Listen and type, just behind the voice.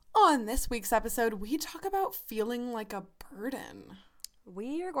On this week's episode, we talk about feeling like a burden.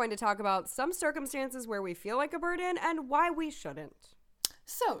 We are going to talk about some circumstances where we feel like a burden and why we shouldn't.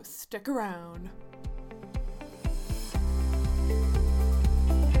 So, stick around.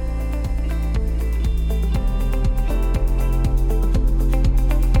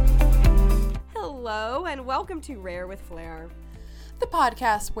 Hello, and welcome to Rare with Flair. The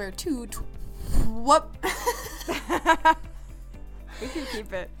podcast where what? We can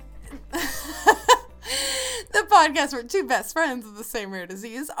keep it. The podcast where two best friends with the same rare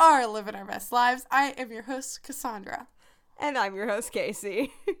disease are living our best lives. I am your host, Cassandra. And I'm your host,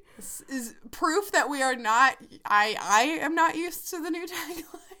 Casey. This is proof that we are not, I am not used to the new tagline.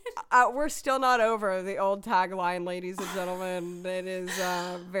 We're still not over the old tagline, ladies and gentlemen. It is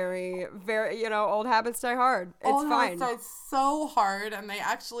very, very, old habits die hard. It's old fine. Habits die so hard, and they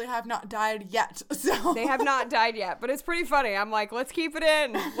actually have not died yet. So They have not died yet, but it's pretty funny. I'm like, let's keep it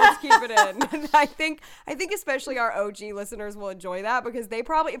in. Let's keep it in. And I think especially our OG listeners will enjoy that because it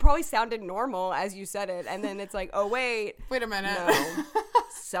probably sounded normal as you said it, and then it's like, oh wait a minute. No.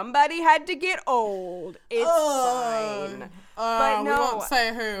 Somebody had to get old. It's fine. But no. We won't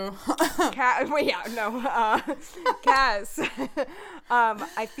say who. Cass.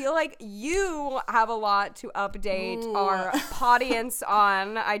 I feel like you have a lot to update our audience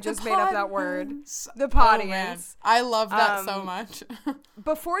on. I just made up that word. The audience. I love that so much.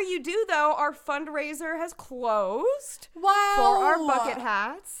 Before you do, though, our fundraiser has closed. Wow. For our bucket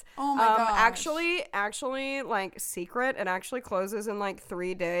hats. Oh my gosh. Actually, like, secret. It actually closes in like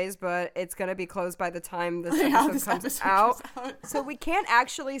 3 days, but it's going to be closed by the time this episode comes out. So we can't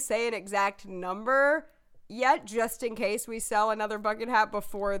actually say an exact number yet, just in case we sell another bucket hat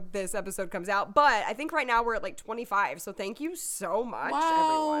before this episode comes out. But I think right now we're at like 25. So thank you so much,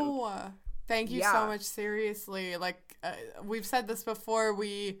 everyone. Thank you so much. Seriously. Like, we've said this before.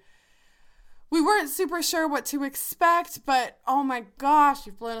 We weren't super sure what to expect, but oh my gosh,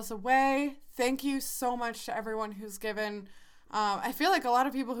 you've blown us away. Thank you so much to everyone who's given. I feel like a lot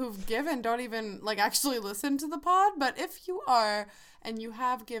of people who've given don't even like actually listen to the pod, but if you are and you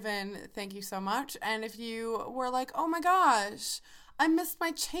have given, thank you so much. And if you were like, oh my gosh, I missed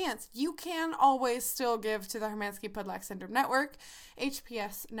my chance, you can always still give to the Hermansky-Pudlak Syndrome Network,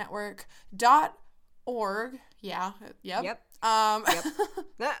 hpsnetwork.org. Yeah. Yep. And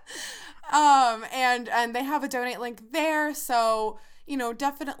they have a donate link there. So,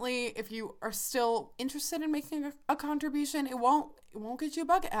 definitely if you are still interested in making a contribution, it won't get you a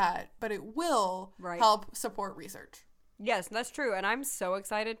bucket hat, but it will help support research. Yes, that's true. And I'm so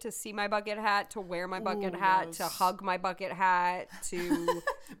excited to see my bucket hat, to wear my bucket hat, to hug my bucket hat, to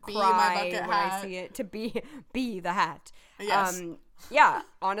be cry my bucket when hat. I see it, to be the hat. Yes. Yeah,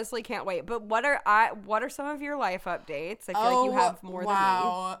 honestly can't wait. But what are some of your life updates? I feel like you have more than me.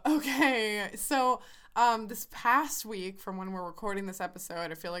 Wow. Okay. So, this past week from when we're recording this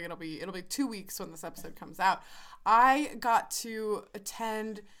episode, I feel like it'll be 2 weeks when this episode comes out. I got to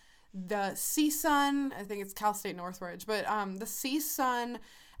attend the CSUN, I think it's Cal State Northridge, but the CSUN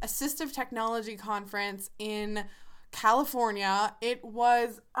Assistive Technology Conference in California. It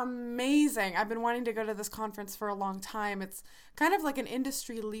was amazing. I've been wanting to go to this conference for a long time. It's kind of like an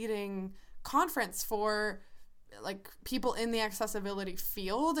industry leading conference for like people in the accessibility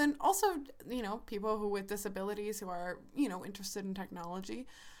field and also, people who with disabilities who are, interested in technology.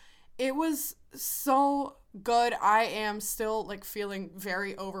 It was so good. I am still like feeling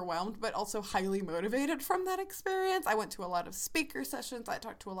very overwhelmed, but also highly motivated from that experience. I went to a lot of speaker sessions. I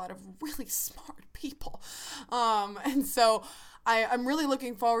talked to a lot of really smart people. And so I'm really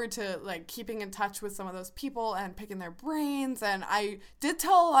looking forward to like keeping in touch with some of those people and picking their brains. And I did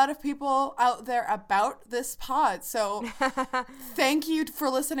tell a lot of people out there about this pod. So thank you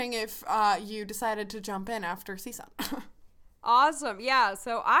for listening if you decided to jump in after CSUN. Awesome. Yeah.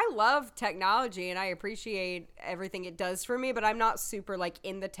 So I love technology and I appreciate everything it does for me, but I'm not super like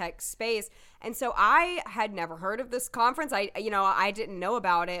in the tech space. And so I had never heard of this conference. I didn't know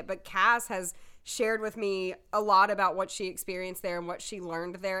about it, but Cass has shared with me a lot about what she experienced there and what she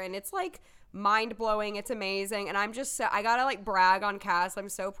learned there. And it's like mind blowing. It's amazing. And I'm just, I gotta like brag on Cass. I'm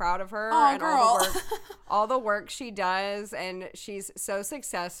so proud of her and girl. all the work she does. And she's so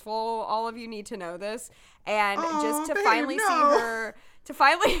successful. All of you need to know this. And just to finally see her, to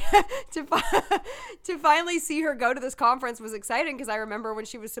finally see her go to this conference was exciting because I remember when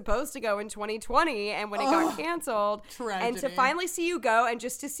she was supposed to go in 2020 and when it got canceled. Tragedy. And to finally see you go and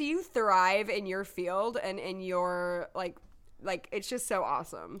just to see you thrive in your field and in your like it's just so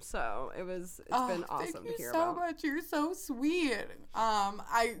awesome. So it's been awesome to hear about. Thank you so much. You're so sweet.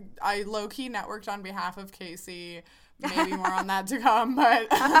 I low-key networked on behalf of Casey maybe more on that to come, but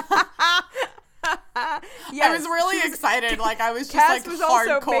Yes, I was really excited. Like, I was just Cass like was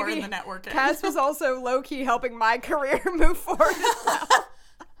also hardcore maybe- in the networking. Cass was also low-key helping my career move forward as well.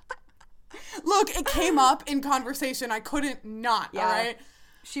 Look, it came up in conversation. I couldn't not, Yeah. all right?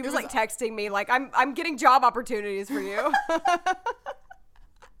 She was, was- like texting me like, I'm getting job opportunities for you.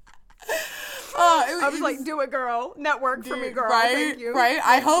 I was like, do it, girl. Network for me, girl. Right? Thank you. Right?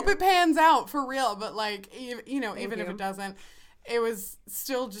 I Thank hope you. it pans out for real, but like, even if you. it doesn't, it was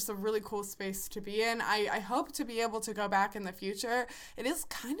still just a really cool space to be in. I hope to be able to go back in the future. It's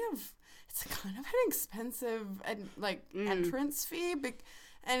kind of an expensive and like entrance fee,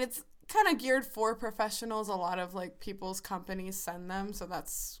 and it's kind of geared for professionals. A lot of like people's companies send them, so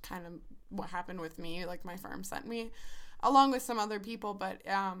that's kind of what happened with me. Like, my firm sent me along with some other people, but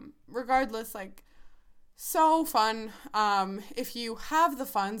regardless, like, so fun. If you have the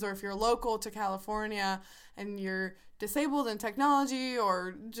funds, or if you're local to California and you're disabled in technology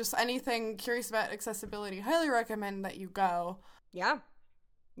or just anything, curious about accessibility, highly recommend that you go. Yeah.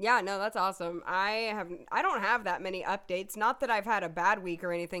 Yeah, no, that's awesome. I don't have that many updates. Not that I've had a bad week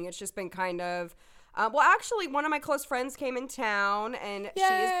or anything. It's just been kind of, well, actually, one of my close friends came in town, and she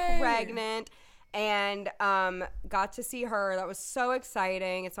is Yay! pregnant, and got to see her. That was so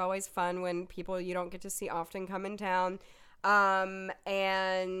exciting. It's always fun when people you don't get to see often come in town. Yeah,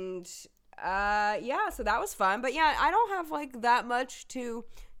 so that was fun. But yeah, I don't have like that much to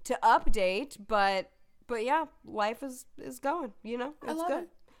update, but yeah, life is going, you know? It's I love good. it.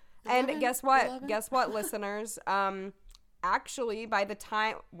 And guess what? love it. Guess what, listeners? Actually, by the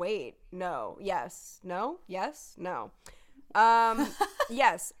time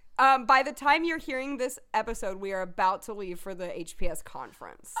yes. By the time you're hearing this episode, we are about to leave for the HPS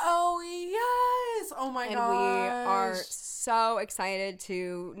conference. Oh, yes. Oh, my And gosh. we are so excited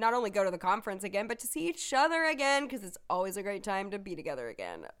to not only go to the conference again, but to see each other again, because it's always a great time to be together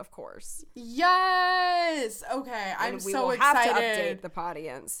again, of course. Yes. Okay. I'm And we so will excited. have to update the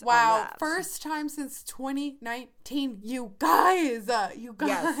audience. Wow. on that. First time since 2019. You guys. You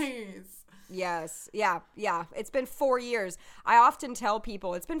guys. Yes. Yeah. It's been 4 years. I often tell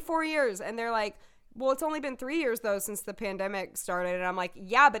people it's been 4 years, and they're like, well, it's only been 3 years, though, since the pandemic started. And I'm like,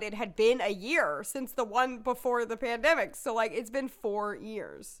 yeah, but it had been a year since the one before the pandemic. So, like, it's been 4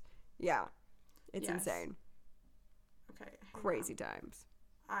 years. Yeah. It's Yes. insane. Okay. hang Crazy times.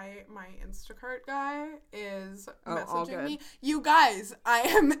 my Instacart guy is Oh, all messaging good. me. You guys, I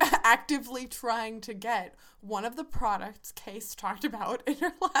am actively trying to get one of the products Case talked about in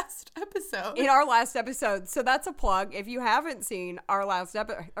her last episode. In our last episode. So that's a plug. If you haven't seen our last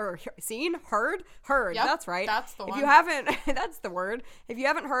episode, or heard, Yep, that's right. that's the If one. you haven't, that's the word. If you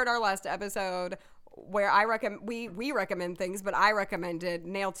haven't heard our last episode, where I recommend, we recommend things, but I recommended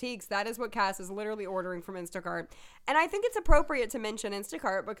nail teaks. That is what Cass is literally ordering from Instacart. And I think it's appropriate to mention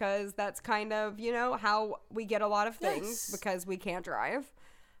Instacart because that's kind of, you know, how we get a lot of things Yes. because we can't drive.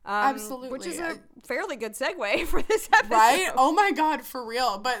 Absolutely. Which is a fairly good segue for this episode. Right? Oh my god, for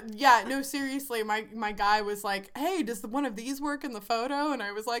real. But yeah, no, seriously, my guy was like, "Hey, does one of these work in the photo?" And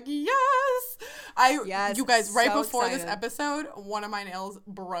I was like, "Yes." Yes, You guys, right so before this excited. episode, one of my nails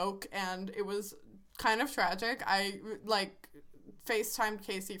broke, and it was kind of tragic. I like FaceTimed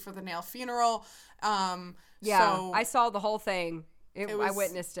Casey for the nail funeral. Yeah, So I saw the whole thing. I was-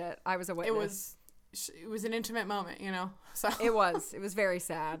 witnessed it. I was a witness. it was an intimate moment, you know. So It was very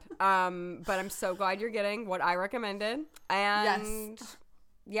sad. But I'm so glad you're getting what I recommended. And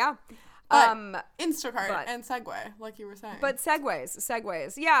yeah. But Instacart but- and Segway, like you were saying. But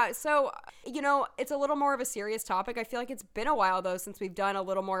segues. Yeah. So, you know, it's a little more of a serious topic. I feel like it's been a while, though, since we've done a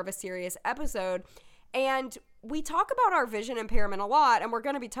little more of a serious episode. And we talk about our vision impairment a lot, and we're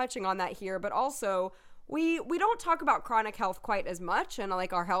going to be touching on that here. But also, we don't talk about chronic health quite as much and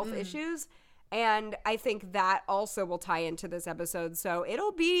like our health issues. And I think that also will tie into this episode. So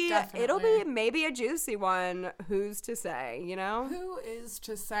it'll be Definitely. maybe a juicy one. Who's to say, you know? Who is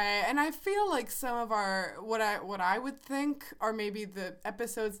to say? And I feel like some of our what I would think are maybe the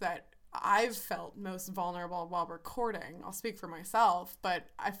episodes that I've felt most vulnerable while recording. I'll speak for myself, but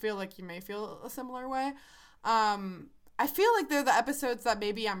I feel like you may feel a similar way. I feel like they're the episodes that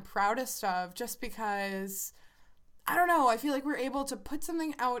maybe I'm proudest of just because I don't know, I feel like we're able to put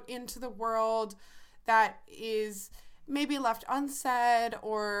something out into the world that is maybe left unsaid,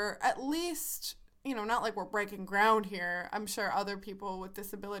 or at least, you know, not like we're breaking ground here. I'm sure other people with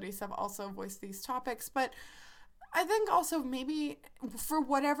disabilities have also voiced these topics, but I think also maybe for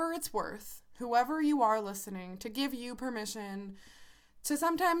whatever it's worth, whoever you are listening, to give you permission to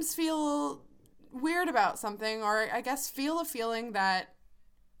sometimes feel weird about something, or I guess feel a feeling that,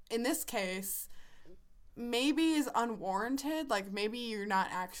 in this case, maybe is unwarranted. Like, maybe you're not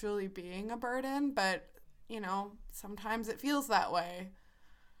actually being a burden, but, sometimes it feels that way.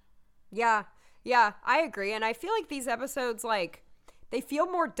 Yeah. Yeah, I agree. And I feel like these episodes, like, they feel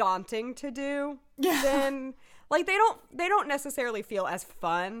more daunting to do than, like, they don't necessarily feel as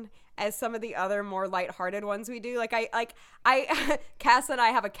fun as some of the other more lighthearted ones we do. Like Cass and I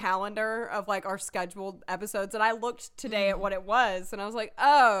have a calendar of like our scheduled episodes, and I looked today at what it was, and I was like,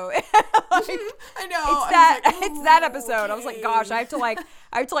 oh, like, I know it's that episode. Okay. I was like, gosh, I have to like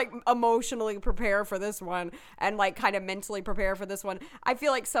emotionally prepare for this one and like kind of mentally prepare for this one. I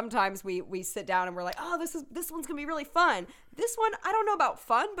feel like sometimes we sit down and we're like, oh, this one's gonna be really fun. This one, I don't know about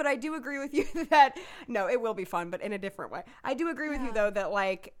fun, but I do agree with you that no, it will be fun, but in a different way. I do agree with you though that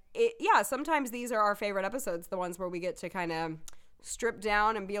like sometimes these are our favorite episodes, the ones where we get to kind of strip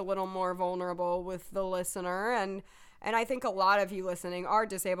down and be a little more vulnerable with the listener. And I think a lot of you listening are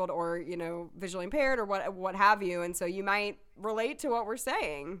disabled or, visually impaired or what have you. And so you might relate to what we're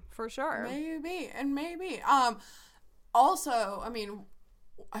saying for sure. Maybe. Also, I mean,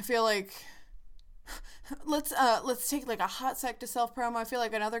 I feel like let's take like a hot sec to self promo. I feel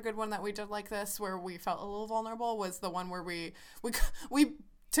like another good one that we did like this where we felt a little vulnerable was the one where we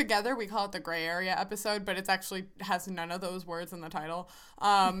together we call it the gray area episode, but it's actually has none of those words in the title.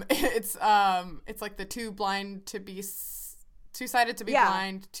 It's like the too sighted to be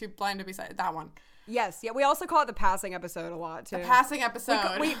blind, too blind to be sighted. That one. Yes, yeah. We also call it the passing episode a lot too. The passing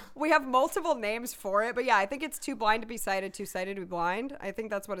episode. We have multiple names for it, but yeah, I think it's too blind to be sighted, too sighted to be blind. I think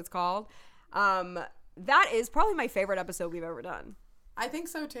that's what it's called. That is probably my favorite episode we've ever done. I think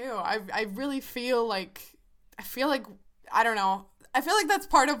so too. I really feel like I don't know. I feel like that's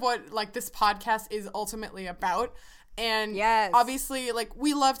part of what like this podcast is ultimately about. And obviously like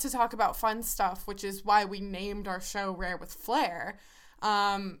we love to talk about fun stuff, which is why we named our show Rare with Flair.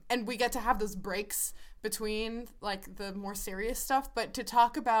 And we get to have those breaks between like the more serious stuff, but to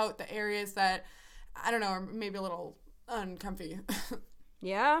talk about the areas that I don't know, are maybe a little uncomfy.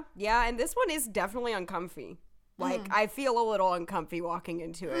 Yeah. And this one is definitely uncomfy. Like I feel a little uncomfy walking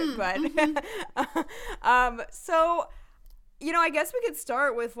into it, but so I guess we could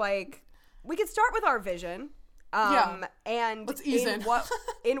start with our vision. And let's ease in.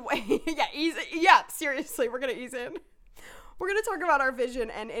 Seriously, we're going to ease in. We're going to talk about our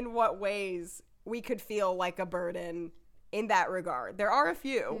vision and in what ways we could feel like a burden in that regard. There are a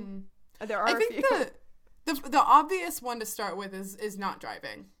few. I think the obvious one to start with is not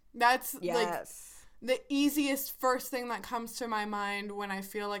driving. That's like the easiest first thing that comes to my mind when I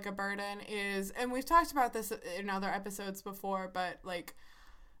feel like a burden is, and we've talked about this in other episodes before, but like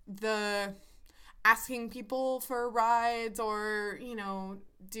the asking people for rides or,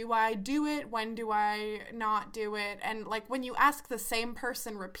 do I do it? When do I not do it? And like when you ask the same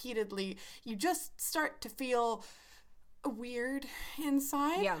person repeatedly, you just start to feel weird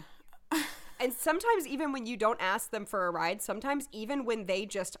inside. Yeah. And sometimes even when you don't ask them for a ride, sometimes even when they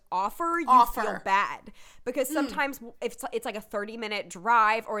just offer, you feel bad. Because sometimes it's like a 30-minute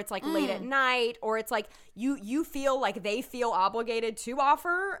drive, or it's like late at night, or it's like you feel like they feel obligated to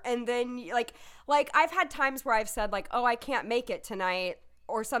offer. And then like I've had times where I've said like, oh, I can't make it tonight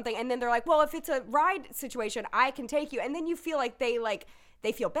or something. And then they're like, well, if it's a ride situation, I can take you. And then you feel like they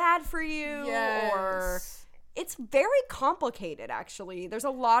feel bad for you. Yes. Or... It's very complicated, actually. There's a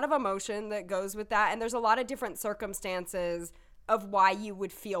lot of emotion that goes with that, and there's a lot of different circumstances of why you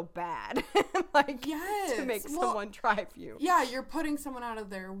would feel bad, to make someone drive you. Yeah, you're putting someone out of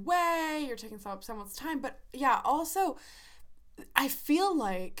their way, you're taking up someone's time, but yeah, also, I feel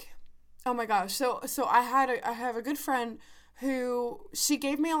like, oh my gosh, so I have a good friend who, she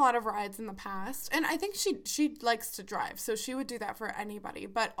gave me a lot of rides in the past, and I think she likes to drive, so she would do that for anybody,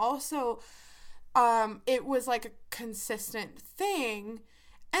 but also... it was like a consistent thing,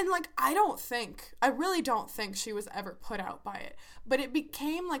 and like I really don't think she was ever put out by it, but it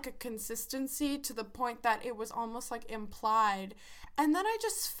became like a consistency to the point that it was almost like implied, and then I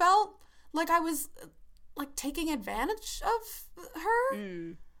just felt like I was like taking advantage of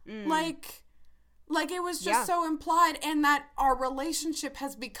her. Like it was just so implied, and that our relationship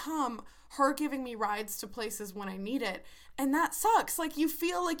has become her giving me rides to places when I need it. And that sucks. Like, you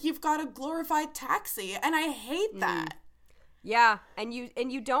feel like you've got a glorified taxi, and I hate that. Yeah, and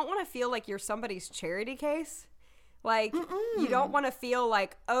you don't want to feel like you're somebody's charity case. Like, you don't want to feel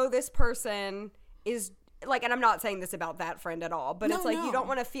like, oh, this person is, like, and I'm not saying this about that friend at all, but it's like, you don't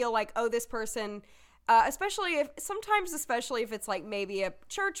want to feel like, oh, this person, especially if it's like maybe a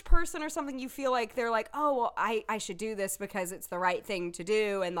church person or something, you feel like they're like, oh, well, I should do this because it's the right thing to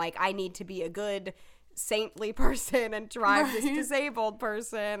do, and like, I need to be a good saintly person and drive this disabled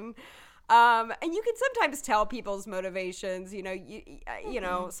person. And you can sometimes tell people's motivations, you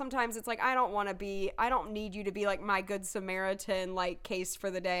know, sometimes it's like, I don't need you to be like my good Samaritan, like case for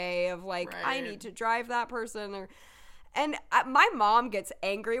the day of like, Right. I need to drive that person and my mom gets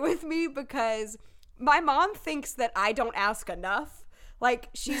angry with me because my mom thinks that I don't ask enough. Like,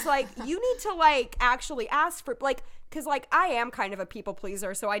 she's like, you need to like actually ask for like, because like I am kind of a people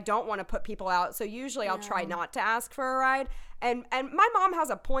pleaser, so I don't want to put people out. So usually I'll try not to ask for a ride. And my mom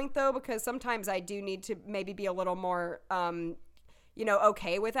has a point though, because sometimes I do need to maybe be a little more,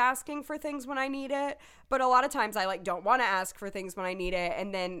 okay with asking for things when I need it. But a lot of times I like don't want to ask for things when I need it.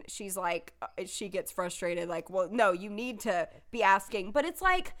 And then she's like, she gets frustrated, like, well, no, you need to be asking. But it's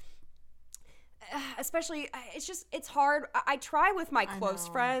like, especially, it's hard. I try with my close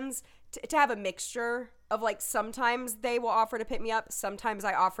friends to have a mixture of like, sometimes they will offer to pick me up. Sometimes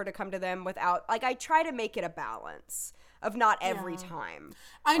I offer to come to them without, like, I try to make it a balance of not every time.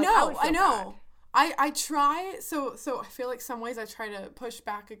 I Like, know. would feel bad. I try. So I feel like some ways I try to push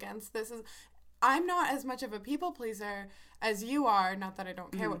back against this is I'm not as much of a people pleaser as you are. Not that I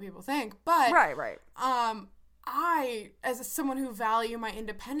don't care what people think, but Right. I, as someone who value my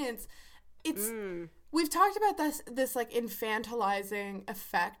independence, we've talked about this like infantilizing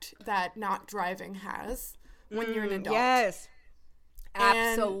effect that not driving has when you're an adult. Yes.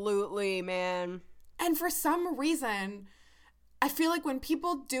 Absolutely, man. And for some reason, I feel like when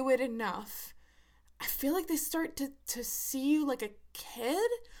people do it enough, I feel like they start to see you like a kid.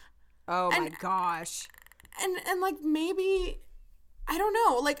 Oh my gosh. And like maybe, I don't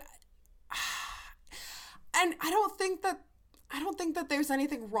know, like, and I don't think that there's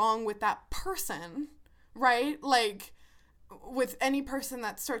anything wrong with that person, right? Like, with any person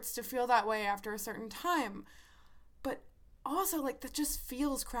that starts to feel that way after a certain time. But also, like, that just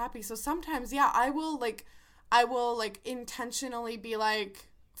feels crappy. So sometimes, yeah, I will intentionally be like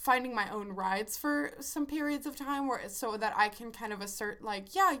finding my own rides for some periods of time so that I can kind of assert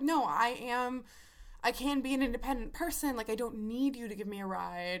like, yeah, no, I can be an independent person. Like, I don't need you to give me a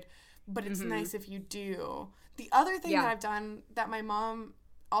ride, but it's nice if you do. The other thing that I've done that my mom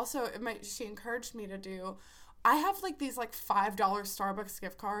also, she encouraged me to do, I have like these like $5 Starbucks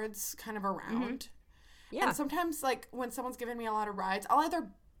gift cards kind of around. Yeah. And sometimes like when someone's giving me a lot of rides, I'll either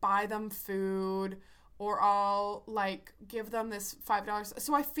buy them food or I'll like give them this $5.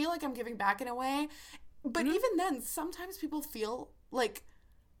 So I feel like I'm giving back in a way. But even then, sometimes people feel like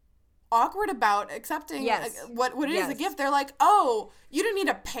awkward about accepting what it is, a gift. They're like, oh, you didn't need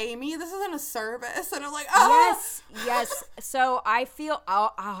to pay me. This isn't a service. And I'm like, oh. Yes. So I feel,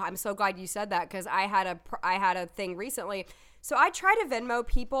 I'm so glad you said that because I had a thing recently. So I try to Venmo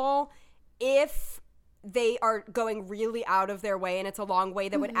people if they are going really out of their way and it's a long way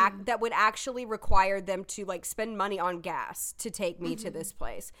that would actually require them to like spend money on gas to take me to this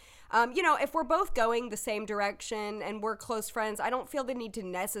place. If we're both going the same direction and we're close friends, I don't feel the need to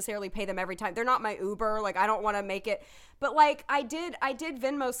necessarily pay them every time. They're not my Uber. Like, I don't want to make it. But like I did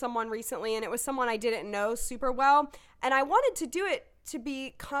Venmo someone recently, and it was someone I didn't know super well, and I wanted to do it to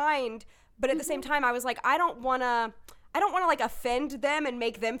be kind, but at the same time I was like, I don't want to like offend them and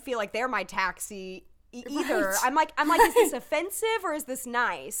make them feel like they're my taxi either. Right. I'm like, is this offensive or is this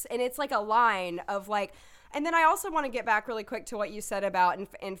nice? And it's like a line of like, and then I also want to get back really quick to what you said about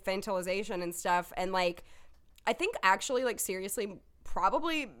infantilization and stuff. And like, I think actually like seriously,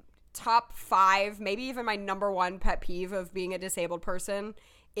 probably top 5, maybe even my number 1 pet peeve of being a disabled person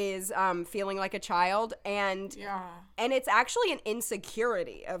is feeling like a child. And it's actually an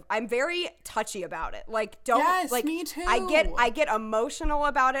insecurity of, I'm very touchy about it. Like, me too. I get emotional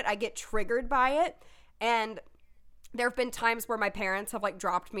about it. I get triggered by it. And there have been times where my parents have like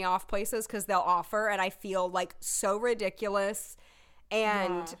dropped me off places because they'll offer, and I feel like so ridiculous.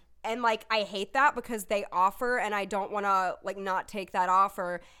 And like, I hate that because they offer and I don't want to like not take that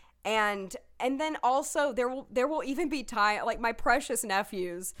offer. And then also there will even be time, like my precious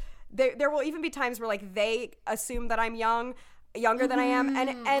nephews, there will even be times where like they assume that I'm younger than I am.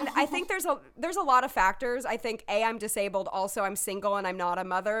 And I think there's a lot of factors. I think I'm disabled. Also, I'm single and I'm not a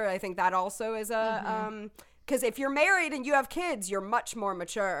mother. I think that also is because if you're married and you have kids, you're much more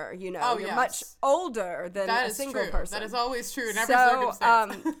mature, you're much older than a single person. That is always true in every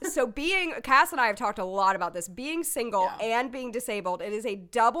circumstance. So Cass and I have talked a lot about this. Being single and being disabled, it is a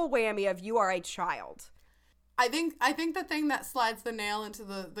double whammy of you are a child. I think the thing that slides the nail into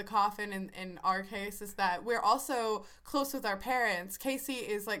the coffin in our case is that we're also close with our parents. Casey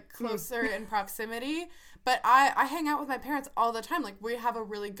is like closer in proximity, but I hang out with my parents all the time. Like, we have a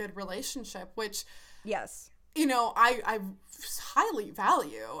really good relationship, which I highly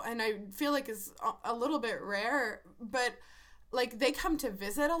value, and I feel like is a little bit rare. But like they come to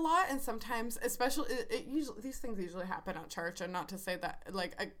visit a lot, and sometimes, especially, it usually, these things usually happen at church, and not to say that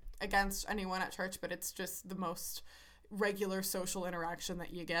like against anyone at church, but it's just the most regular social interaction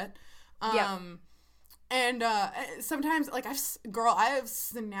that you get. And sometimes, like, I have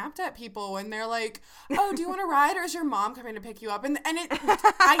snapped at people when they're like, "Oh, do you want a ride, or is your mom coming to pick you up?" And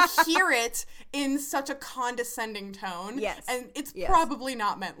I hear it in such a condescending tone. Yes, and it's probably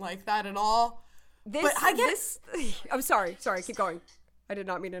not meant like that at all. But I get I'm sorry, keep going. I did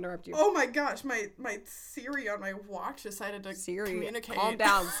not mean to interrupt you. Oh my gosh, my Siri on my watch decided to communicate. Calm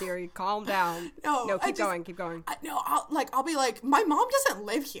down, Siri. Calm down. No, keep going. I'll be like, my mom doesn't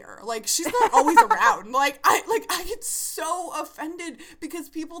live here. Like, she's not always around. I get so offended because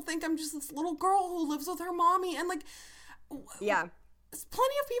people think I'm just this little girl who lives with her mommy, and like, yeah.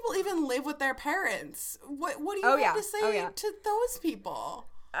 Plenty of people even live with their parents. What do you have to say to those people?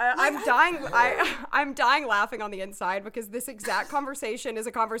 I'm dying laughing on the inside because this exact conversation is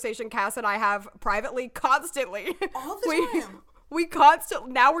a conversation Cass and I have privately constantly. All the time. We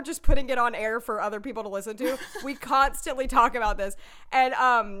constantly, now we're just putting it on air for other people to listen to. We constantly talk about this. And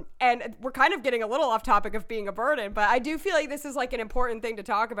we're kind of getting a little off topic of being a burden, but I do feel like this is like an important thing to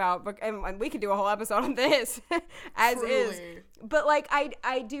talk about, and we could do a whole episode on this as Truly. Is. But like,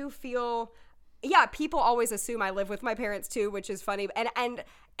 I do feel, yeah, people always assume I live with my parents too, which is funny.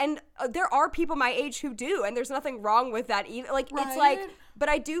 And there are people my age who do, and there's nothing wrong with that either. Like, right? It's like, but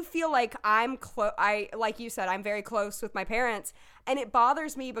I do feel like like you said, I'm very close with my parents, and it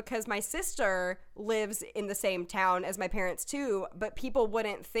bothers me because my sister lives in the same town as my parents too, but people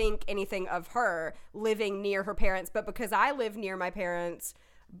wouldn't think anything of her living near her parents. But because I live near my parents,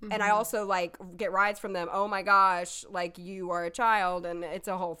 and I also like get rides from them, oh my gosh, like, you are a child, and it's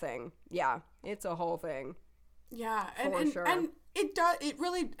a whole thing. Yeah, it's a whole thing. Yeah, and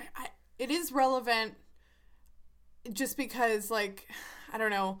it is relevant just because, like, I don't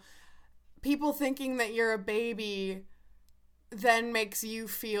know, people thinking that you're a baby then makes you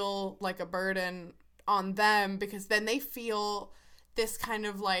feel like a burden on them, because then they feel this kind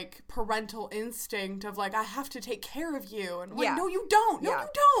of like parental instinct of like, I have to take care of you, and like, no you don't, you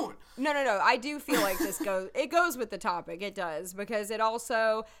don't. No, I do feel like it goes with the topic. It does, because there's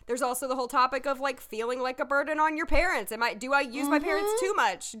also the whole topic of like feeling like a burden on your parents. Do I use my parents too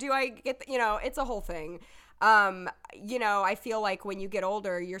much? Do I get it's a whole thing. I feel like when you get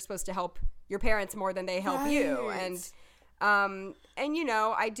older, you're supposed to help your parents more than they help you, and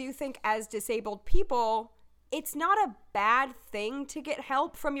I do think as disabled people, it's not a bad thing to get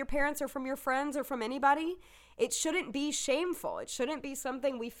help from your parents or from your friends or from anybody. It shouldn't be shameful. It shouldn't be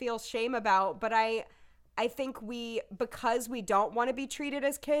something we feel shame about. But I think because we don't want to be treated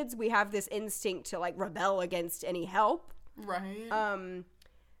as kids, we have this instinct to like rebel against any help. Right. And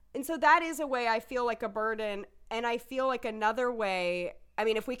so that is a way I feel like a burden. And I feel like another way, I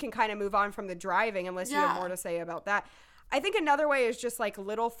mean, if we can kind of move on from the driving, unless you have more to say about that. I think another way is just like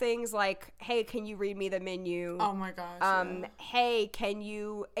little things like, hey, can you read me the menu? Oh my gosh. Hey, can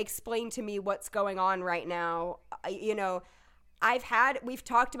you explain to me what's going on right now? We've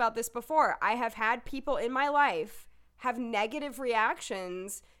talked about this before. I have had people in my life have negative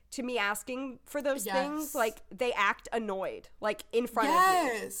reactions to me asking for those things. Like, they act annoyed, like, in front of me.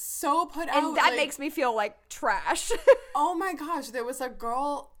 Yes, so put out. And that makes me feel like trash. Oh my gosh, there was a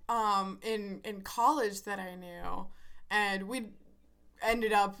girl in college that I knew. And we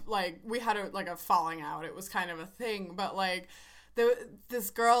ended up, like, we had a falling out. It was kind of a thing. But, like, this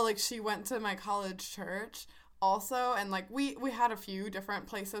girl, like, she went to my college church also. And, like, we had a few different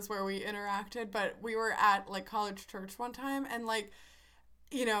places where we interacted. But we were at, like, college church one time. And, like,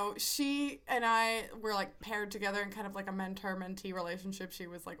 she and I were, like, paired together in kind of, like, a mentor-mentee relationship. She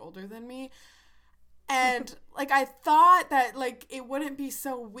was, like, older than me. And, like, I thought that, like, it wouldn't be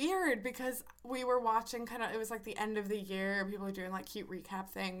so weird because we were watching it was, like, the end of the year. People were doing, like, cute recap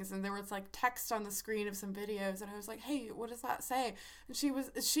things. And there was, like, text on the screen of some videos. And I was like, hey, what does that say? And she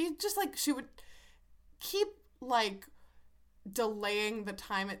would keep, like, delaying the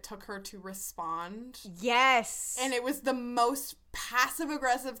time it took her to respond. Yes. And it was the most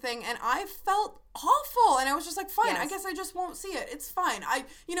passive-aggressive thing, and I felt awful, and I was just like, fine, I guess I just won't see it. It's fine.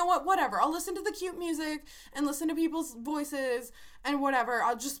 You know what, whatever. I'll listen to the cute music and listen to people's voices and whatever.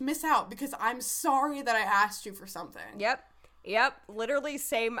 I'll just miss out because I'm sorry that I asked you for something. Yep. Literally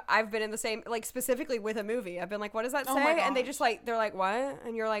same. I've been in the same, like, specifically with a movie. I've been like, what does that say? And they just like, they're like, what?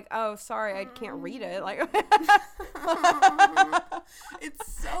 And you're like, oh, sorry, I can't read it. Like,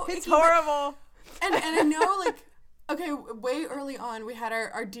 it's horrible. And I know, like, okay, way early on, we had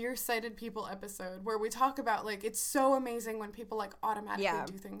our Dear Sighted People episode where we talk about, like, it's so amazing when people, like, automatically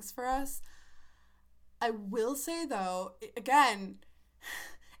do things for us. I will say though, again,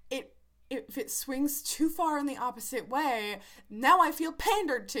 if it swings too far in the opposite way, now I feel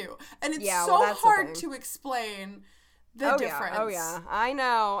pandered to, and it's hard to explain the difference. Oh yeah, I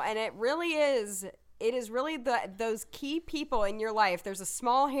know, and it really is. It is really those key people in your life. There's a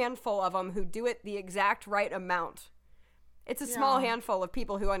small handful of them who do it the exact right amount. It's a small handful of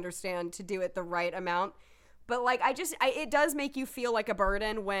people who understand to do it the right amount. But, like, it does make you feel like a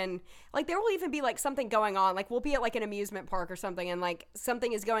burden when, like, there will even be, like, something going on. Like, we'll be at, like, an amusement park or something, and, like,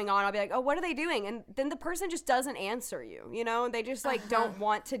 something is going on. I'll be like, oh, what are they doing? And then the person just doesn't answer you, you know? And they just, like, don't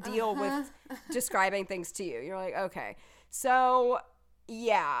want to deal with describing things to you. You're like, okay. So,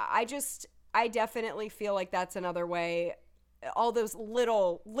 yeah, I definitely feel like that's another way. All those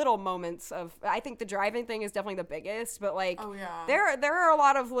little moments of, I think the driving thing is definitely the biggest, but like, there are a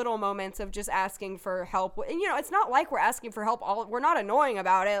lot of little moments of just asking for help. And you know, it's not like we're asking for help we're not annoying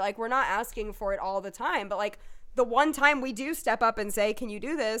about it. Like, we're not asking for it all the time, but like the one time we do step up and say, can you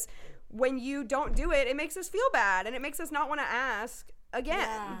do this? When you don't do it, it makes us feel bad, and it makes us not want to ask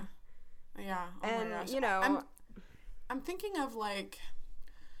again. Yeah. Oh and my gosh. You know, I'm thinking of like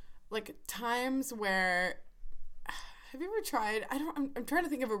times where, have you ever tried, I'm trying to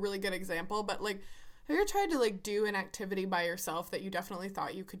think of a really good example, but like, have you ever tried to like do an activity by yourself that you definitely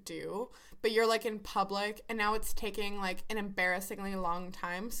thought you could do, but you're like in public and now it's taking like an embarrassingly long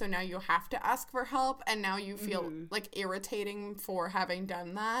time, so now you have to ask for help, and now you feel like irritating for having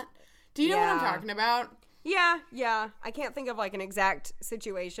done that? Do you know what I'm talking about? Yeah. I can't think of like an exact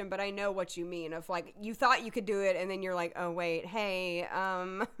situation, but I know what you mean, of like, you thought you could do it and then you're like, oh wait, hey,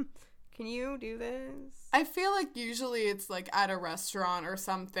 can you do this? I feel like usually it's like at a restaurant or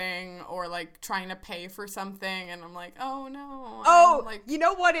something, or like trying to pay for something, and I'm like, oh no. Oh, like, you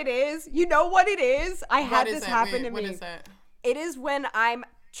know what it is? I had this happen to me. What is it? It is when I'm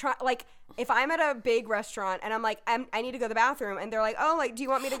like, if I'm at a big restaurant and I'm like, I need to go to the bathroom, and they're like, oh, like, do you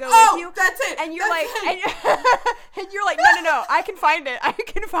want me to go with you? That's it. And you're and you're like, no, I can find it. And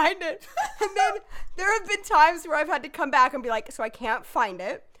then there have been times where I've had to come back and be like, so I can't find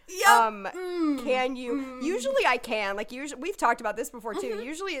it. Yep. Can you? Usually I can. Like, we've talked about this before too.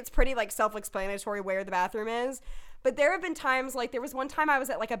 Usually it's pretty like self-explanatory where the bathroom is. But there have been times, like there was one time I was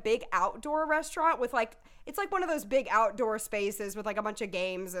at like a big outdoor restaurant with like, it's like one of those big outdoor spaces with like a bunch of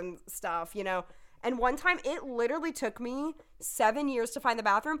games and stuff, you know. And one time it literally took me 7 years to find the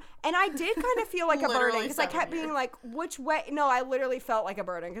bathroom, and I did kind of feel like a burden because I kept being like, which way? No, I literally felt like a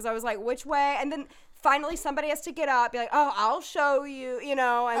burden because I was like, which way? And then finally somebody has to get up, be like, oh, I'll show you, you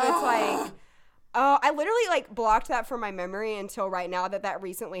know. And it's like, oh, I literally like blocked that from my memory until right now that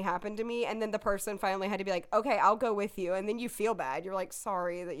recently happened to me. And then the person finally had to be like, okay, I'll go with you. And then you feel bad. You're like,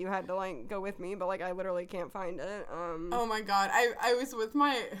 sorry that you had to like go with me, but like I literally can't find it. Oh my God. I was with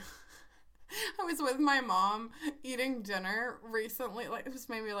my mom eating dinner recently, like it was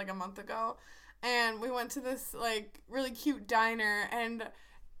maybe like a month ago, and we went to this like really cute diner, and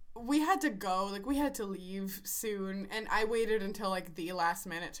we had to go, like we had to leave soon, and I waited until like the last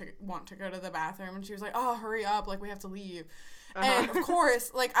minute to want to go to the bathroom, and she was like, oh, hurry up, like we have to leave. And of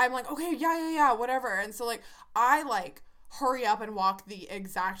course, like I'm like, okay, yeah, whatever. And so like I like hurry up and walk the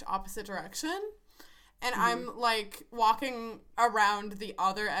exact opposite direction. And I'm, like, walking around the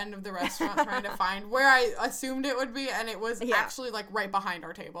other end of the restaurant trying to find where I assumed it would be, and it was actually, like, right behind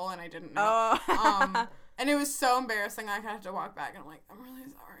our table, and I didn't know. And it was so embarrassing. I had to walk back, and I'm like, I'm really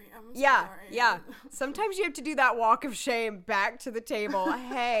sorry. I'm sorry. Yeah. Sometimes you have to do that walk of shame back to the table.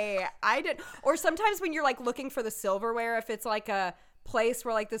 Hey, I did. Or sometimes when you're, like, looking for the silverware, if it's, like, a place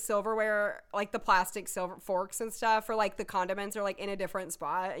where, like, the silverware, like, the plastic silver forks and stuff, or, like, the condiments are, like, in a different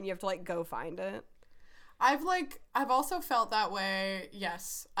spot, and you have to, like, go find it. I've also felt that way.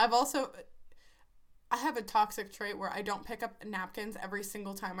 Yes. I have a toxic trait where I don't pick up napkins every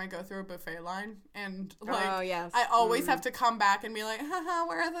single time I go through a buffet line, and like I always have to come back and be like, haha,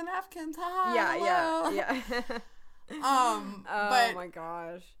 where are the napkins? Yeah. But my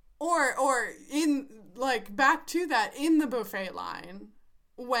gosh. Or in like back to that, in the buffet line,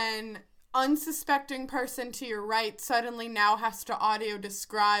 when unsuspecting person to your right suddenly now has to audio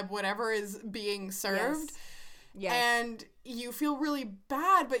describe whatever is being served. Yes. And you feel really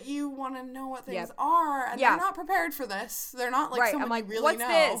bad, but you want to know what things are, and they're not prepared for this. They're not like someone you really know.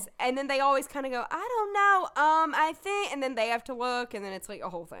 What's this? And then they always kind of go, I don't know. I think, and then they have to look, and then it's like a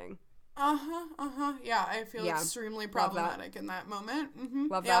whole thing. Yeah, I feel extremely problematic in that moment.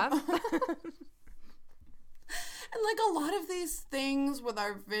 Love that. And like a lot of these things with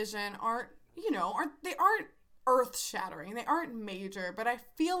our vision aren't earth-shattering. They aren't major, but I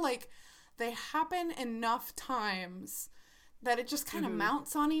feel like they happen enough times that it just kind of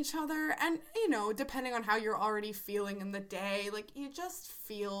mounts on each other. And, you know, depending on how you're already feeling in the day, like, you just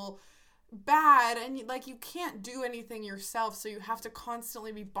feel bad, and, like, you can't do anything yourself, so you have to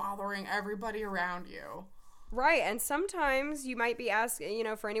constantly be bothering everybody around you. Right, and sometimes you might be asking, you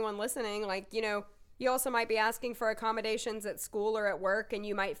know, for anyone listening, like, you know, you also might be asking for accommodations at school or at work, and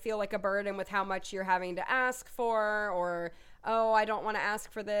you might feel like a burden with how much you're having to ask for, or, oh, I don't want to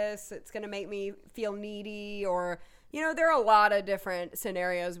ask for this, it's going to make me feel needy, or, you know, there are a lot of different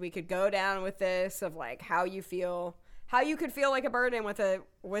scenarios we could go down with this, of, like, how you could feel like a burden with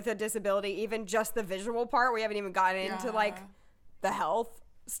a disability, even just the visual part. We haven't even gotten into, like, the health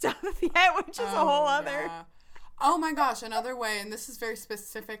stuff yet, which is a whole other... Yeah. Oh my gosh, another way, and this is very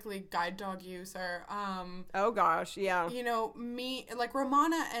specifically guide dog user. Oh gosh, yeah. You know, like,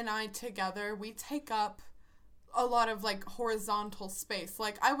 Romana and I together, we take up a lot of, like, horizontal space.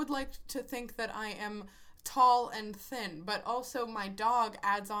 Like, I would like to think that I am tall and thin, but also my dog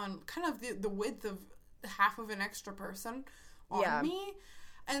adds on kind of the width of half of an extra person on me.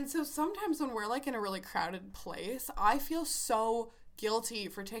 And so sometimes when we're, like, in a really crowded place, I feel so guilty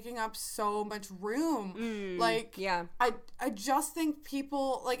for taking up so much room. I just think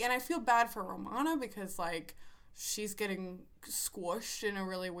people, like, and I feel bad for Romana because, like, she's getting squished in a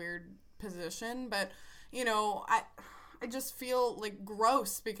really weird position, but, you know, I just feel, like,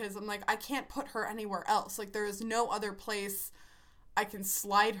 gross because I'm like, I can't put her anywhere else. Like, there is no other place I can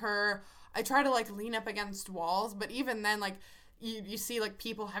slide her. I try to, like, lean up against walls, but even then, like, you see, like,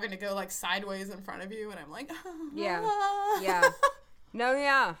 people having to go, like, sideways in front of you, and I'm like, yeah. No,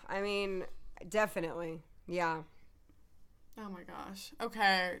 yeah. I mean, definitely. Yeah. Oh my gosh.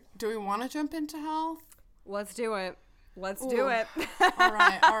 Okay. Do we want to jump into health? Let's do it. Let's do it. All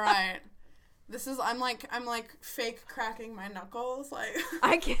right. This is, I'm like fake cracking my knuckles. Like,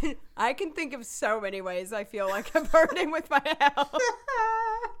 I can think of so many ways I feel like I'm burning with my health.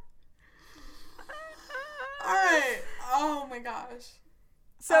 All right. Oh my gosh.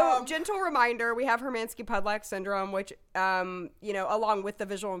 So, gentle reminder, we have Hermansky-Pudlak syndrome, which, you know, along with the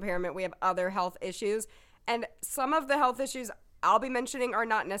visual impairment, we have other health issues. And some of the health issues I'll be mentioning are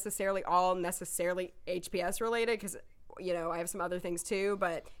not necessarily HPS related because, you know, I have some other things too,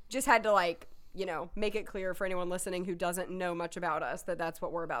 but just had to, like, you know, make it clear for anyone listening who doesn't know much about us that that's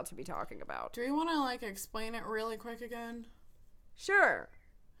what we're about to be talking about. Do we want to, like, explain it really quick again? Sure.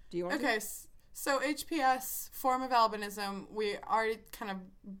 Do you want to? Okay, so HPS, form of albinism, we already kind of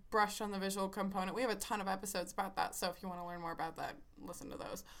brushed on the visual component. We have a ton of episodes about that, so if you want to learn more about that, listen to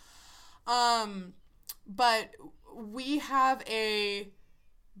those. But we have a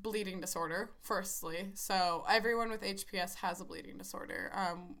bleeding disorder, firstly. So everyone with HPS has a bleeding disorder.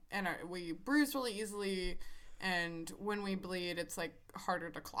 And we bruise really easily, and when we bleed, it's, like, harder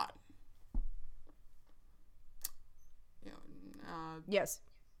to clot. Yes.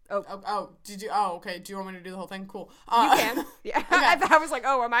 Did you? Oh, okay. Do you want me to do the whole thing? Cool. You can. Yeah. Okay. I was like,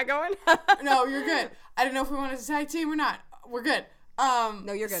 oh, am I going? No, you're good. I didn't know if we wanted to tag team or not. We're good.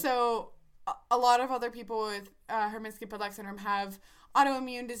 No, you're good. So, a lot of other people with Hermansky-Pudlak syndrome have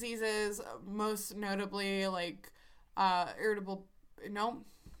autoimmune diseases, most notably, like,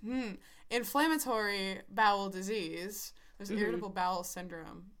 inflammatory bowel disease. There's irritable bowel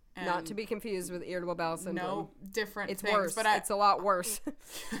syndrome. And not to be confused with irritable bowel syndrome. No, different it's things. Worse. But it's a lot worse.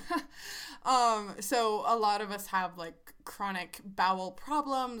 So a lot of us have, like, chronic bowel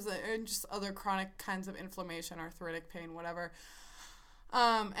problems and just other chronic kinds of inflammation, arthritic pain, whatever.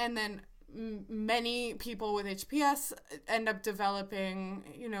 And then many people with HPS end up developing,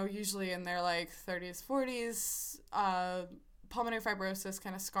 you know, usually in their, like, 30s, 40s, pulmonary fibrosis,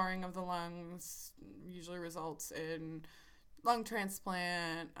 kind of scarring of the lungs, usually results in lung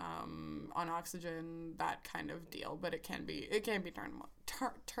transplant, on oxygen, that kind of deal. But it can be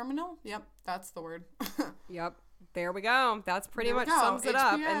terminal. Yep, that's the word. Yep, there we go. That's pretty much sums it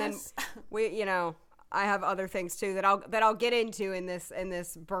up. And then we, you know, I have other things too that I'll get into in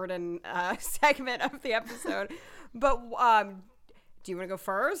this burden segment of the episode. But do you want to go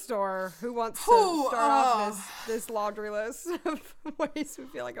first, or who wants to start off this laundry list of ways we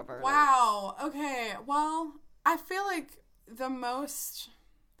feel like a burden? Wow. Okay. Well, I feel like the most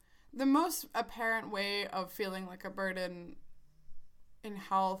apparent way of feeling like a burden in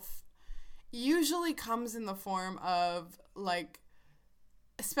health usually comes in the form of, like,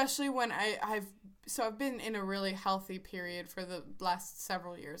 especially when I've been in a really healthy period for the last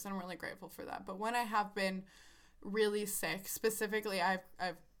several years, and I'm really grateful for that. But when I have been really sick, specifically I've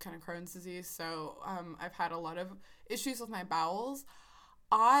kind of Crohn's disease, so I've had a lot of issues with my bowels.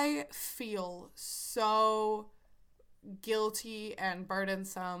 I feel so guilty and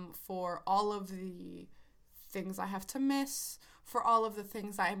burdensome for all of the things I have to miss, for all of the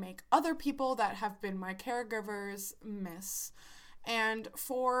things I make other people that have been my caregivers miss, and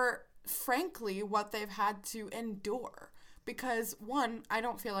for, frankly, what they've had to endure. Because, one, I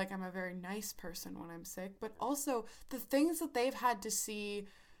don't feel like I'm a very nice person when I'm sick, but also the things that they've had to see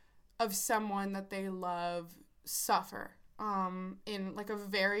of someone that they love suffer in like a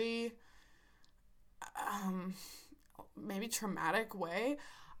very maybe traumatic way.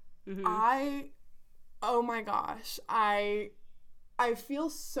 Oh my gosh, I feel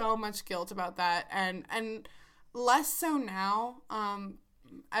so much guilt about that, and less so now.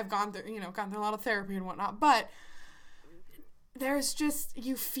 I've gone through a lot of therapy and whatnot, but there's just,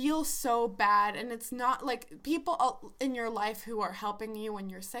 you feel so bad, and it's not like people in your life who are helping you when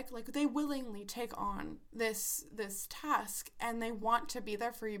you're sick, like they willingly take on this task, and they want to be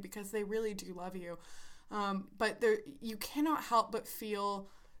there for you because they really do love you. But you cannot help but feel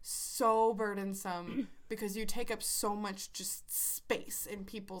so burdensome because you take up so much just space in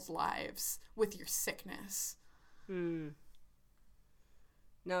people's lives with your sickness. No,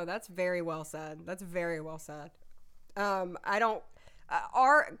 that's very well said. That's very well said. Cass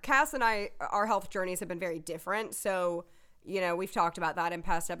and I, our health journeys have been very different. So, we've talked about that in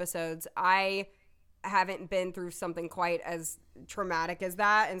past episodes. I haven't been through something quite as traumatic as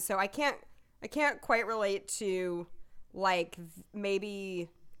that. And so I can't quite relate to like maybe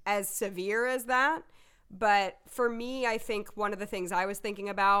as severe as that. But for me, I think one of the things I was thinking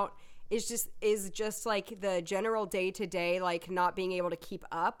about is just like the general day-to-day, like not being able to keep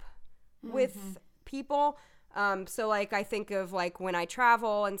up with people. So like I think of like when I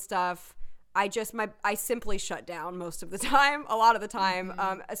travel and stuff, I simply shut down most of the time, a lot of the time,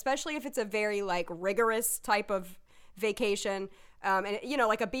 especially if it's a very like rigorous type of vacation. And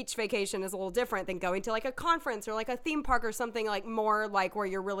like a beach vacation is a little different than going to like a conference or like a theme park or something like more like where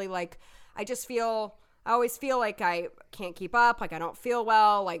you're really like, I always feel like I can't keep up, like I don't feel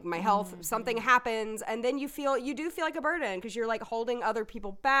well, like my health, something happens, and then you do feel like a burden because you're like holding other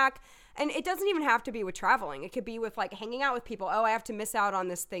people back. And it doesn't even have to be with traveling. It could be with like hanging out with people. Oh, I have to miss out on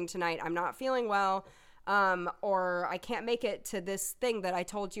this thing tonight. I'm not feeling well. Or I can't make it to this thing that I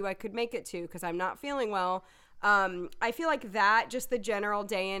told you I could make it to because I'm not feeling well. I feel like that, just the general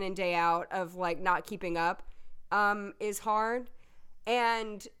day in and day out of like not keeping up, is hard.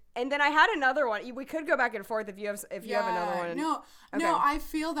 And then I had another one. We could go back and forth if you have another one. No, I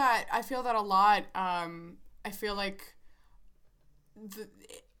feel that a lot. I feel like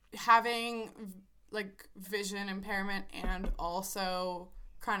having like vision impairment and also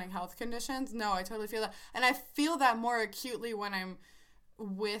chronic health conditions. No, I totally feel that. And I feel that more acutely when I'm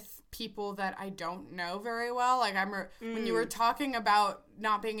with people that I don't know very well. Like when you were talking about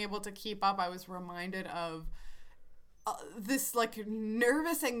not being able to keep up, I was reminded of this like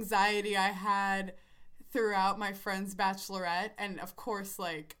nervous anxiety I had throughout my friend's bachelorette. And of course,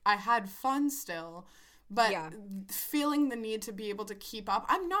 like I had fun still, but feeling the need to be able to keep up.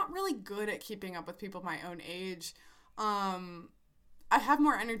 I'm not really good at keeping up with people my own age. I have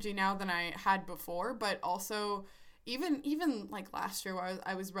more energy now than I had before, but also even like last year where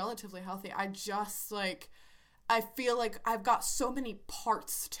I was relatively healthy, I just like, I feel like I've got so many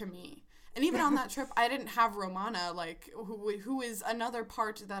parts to me. And even on that trip, I didn't have Romana, like, who is another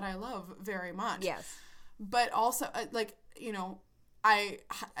part that I love very much. Yes. But also, like, I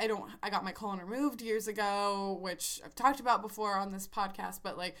got my colon removed years ago, which I've talked about before on this podcast,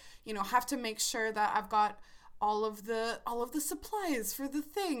 but like, have to make sure that I've got all of the supplies for the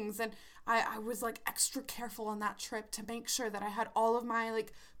things. And I was like extra careful on that trip to make sure that I had all of my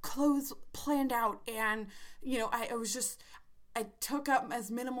like clothes planned out. And, I took up as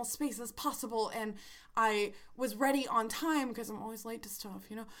minimal space as possible, and I was ready on time because I'm always late to stuff,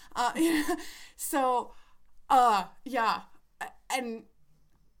 So, yeah. And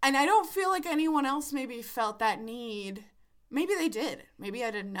I don't feel like anyone else maybe felt that need. Maybe they did. Maybe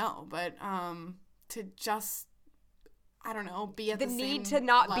I didn't know. But to just, I don't know, be at the same level. The need to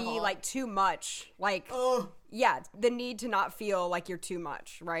not be like too much. Like, the need to not feel like you're too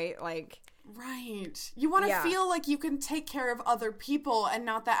much, right? Like. Right. You want to feel like you can take care of other people and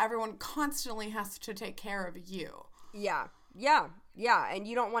not that everyone constantly has to take care of you. Yeah. And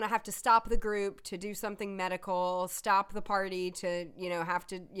you don't want to have to stop the group to do something medical, stop the party to, have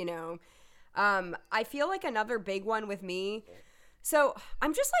to, I feel like another big one with me. So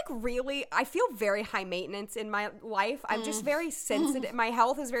I'm just like I feel very high maintenance in my life. I'm just very sensitive. My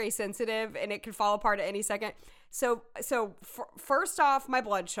health is very sensitive and it can fall apart at any second. So first off, my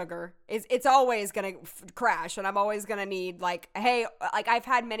blood sugar it's always going to crash, and I'm always going to need like, hey, like I've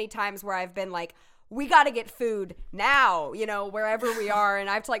had many times where I've been like we got to get food now, wherever we are. And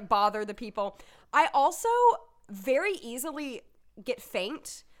I have to like bother the people. I also very easily get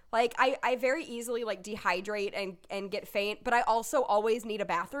faint. Like I very easily like dehydrate and get faint, but I also always need a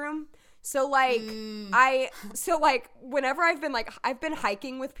bathroom. So like whenever I've been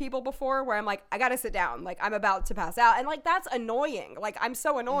hiking with people before where I'm like, I gotta sit down, like I'm about to pass out, and like that's annoying. Like I'm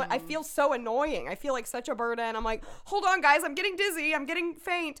so annoying. I feel so annoying. I feel like such a burden. I'm like, hold on guys, I'm getting dizzy, I'm getting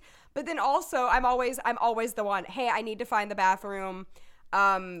faint. But then also I'm always the one, hey, I need to find the bathroom.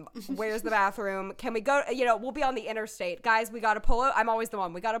 Where's the bathroom? Can we go, we'll be on the interstate. Guys, we got to pull over. I'm always the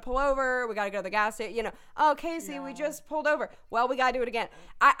one. We got to pull over. We got to go to the gas station, Oh, Casey, we just pulled over. Well, we got to do it again.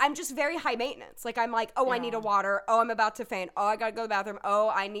 I'm just very high maintenance. Like, I'm like, I need a water. Oh, I'm about to faint. Oh, I got to go to the bathroom. Oh,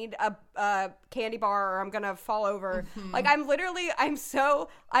 I need a candy bar or I'm going to fall over. Mm-hmm. Like, I'm literally,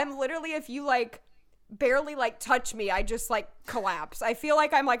 if you like, barely like touch me, I just like collapse. I feel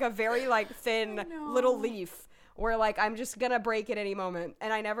like I'm like a very like thin little leaf. Where like I'm just gonna break at any moment,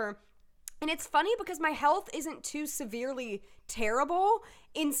 and it's funny because my health isn't too severely terrible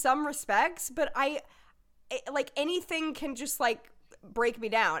in some respects, but like anything can just like break me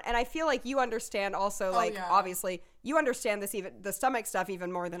down, and I feel like you understand also, like obviously you understand this, even the stomach stuff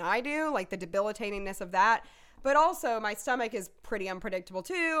even more than I do, like the debilitatingness of that, but also my stomach is pretty unpredictable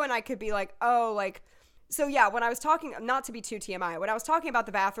too, and I could be like, so yeah, when I was talking, not to be too TMI, when I was talking about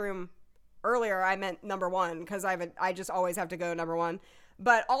the bathroom earlier, I meant number one because I just always have to go number one,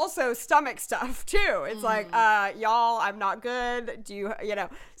 but also stomach stuff too. It's like, y'all, I'm not good. Do you know?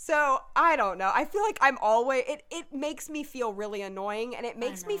 So I don't know. I feel like I'm always. It makes me feel really annoying, and it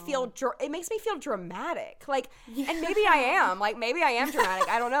makes me feel dramatic. Like, and maybe I am. Like, maybe I am dramatic.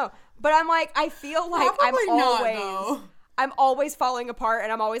 I don't know. But I'm like, I feel like I'm always falling apart,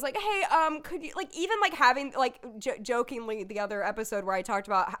 and I'm always like, hey, could you, like, even like having like jokingly the other episode where I talked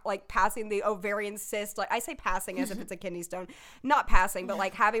about like passing the ovarian cyst, like I say passing as if it's a kidney stone, not passing, but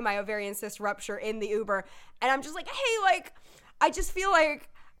like having my ovarian cyst rupture in the Uber, and I'm just like, hey, like, I just feel like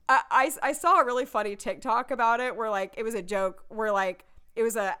I saw a really funny TikTok about it where like it was a joke where like it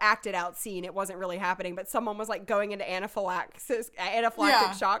was a acted out scene, it wasn't really happening, but someone was like going into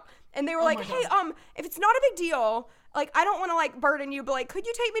anaphylactic shock, and they were like, hey, if it's not a big deal, like, I don't want to, like, burden you, but, like, could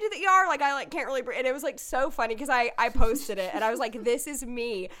you take me to the ER? Like, I, like, can't really, and it was, like, so funny, because I posted it, and I was like, this is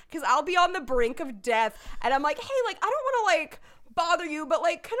me, because I'll be on the brink of death, and I'm like, hey, like, I don't want to, like, bother you, but,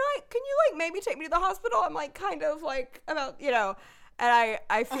 like, can you, like, maybe take me to the hospital? I'm, like, kind of, like, about, and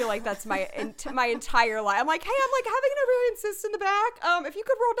I feel like that's my entire life. I'm like, hey, I'm, like, having an ovarian cyst in the back, if you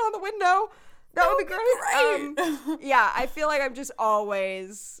could roll down the window, that would be great. Yeah, I feel like I'm just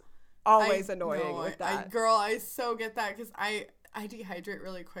always annoying with that. I so get that because I dehydrate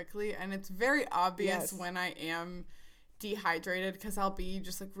really quickly, and it's very obvious when I am dehydrated because I'll be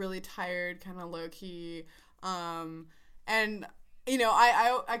just like really tired, kind of low key, and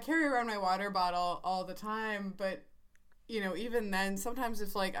I carry around my water bottle all the time, but even then sometimes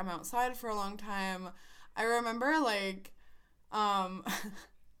if like I'm outside for a long time, I remember like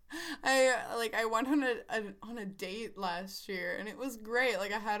I went on a date last year, and it was great.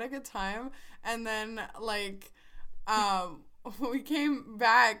 Like, I had a good time, and then like we came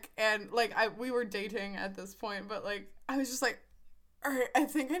back, and like we were dating at this point, but like I was just like, all right, I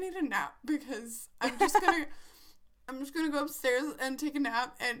think I need a nap because I'm just gonna go upstairs and take a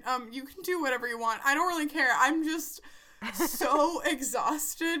nap, and you can do whatever you want. I don't really care. I'm just so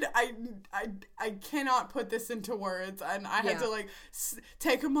exhausted. I cannot put this into words, and I had to like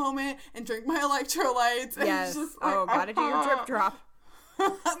take a moment and drink my electrolytes. And yes. Just like, gotta do your drip drop.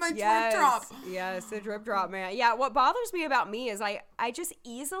 My drip drop. Yes, the drip drop, man. Yeah, what bothers me about me is I just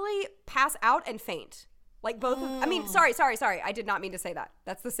easily pass out and faint. Like both of, I mean, sorry. I did not mean to say that.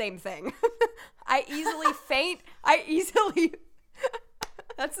 That's the same thing. I easily faint.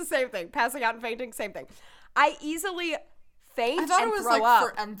 That's the same thing. Passing out and fainting, same thing. I easily faint and throw up. I thought it was like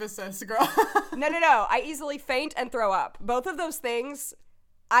for emphasis, girl. No. I easily faint and throw up. Both of those things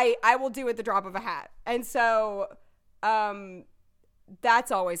I will do at the drop of a hat. And so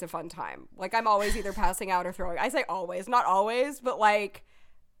that's always a fun time. Like, I'm always either passing out or throwing. I say always, not always, but like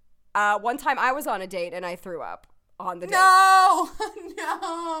one time I was on a date and I threw up on the date. No.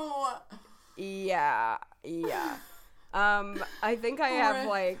 Yeah. I think I have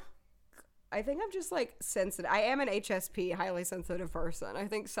like, I think I'm just like sensitive. I am an HSP, highly sensitive person. I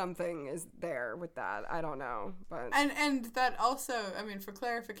think something is there with that. I don't know, but and that also, I mean, for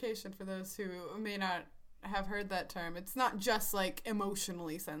clarification for those who may not have heard that term, it's not just like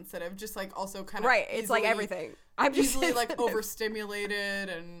emotionally sensitive, just like also kind of right. It's like everything. I'm just easily like overstimulated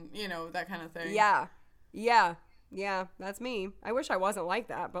and that kind of thing. Yeah. That's me. I wish I wasn't like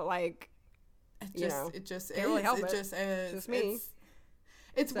that, but like It just can't really help it it. just is. It's just me.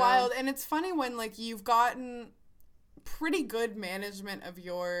 It's wild, and it's funny when like you've gotten pretty good management of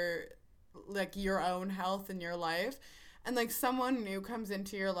your own health in your life, and like someone new comes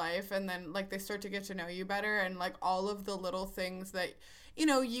into your life, and then like they start to get to know you better, and like all of the little things that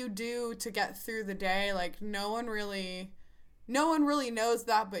you do to get through the day, like no one really knows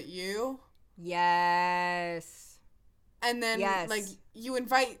that but you. Yes. And then like you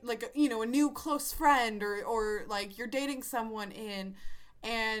invite like a new close friend or like you're dating someone in,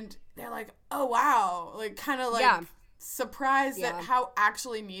 and they're like, oh wow, like kind of like surprised at how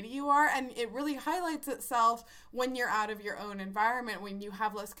actually needy you are. And it really highlights itself when you're out of your own environment, when you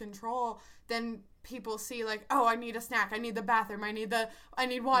have less control. Then people see like, oh, I need a snack, I need the bathroom, I need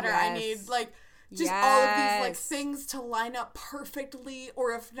water, I need like just all of these like things to line up perfectly,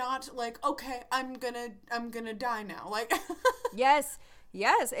 or if not, like, okay, I'm gonna die now, like. Yes,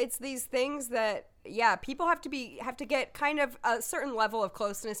 it's these things that people have to get kind of a certain level of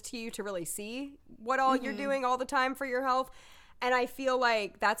closeness to you to really see what all you're doing all the time for your health. And I feel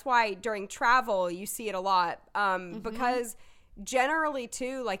like that's why during travel you see it a lot, because generally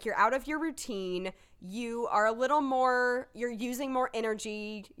too, like, you're out of your routine, you are a little more, you're using more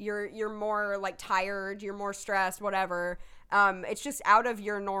energy, you're more like tired, you're more stressed, whatever. It's just out of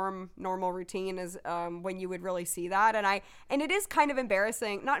your normal routine is when you would really see that. And it is kind of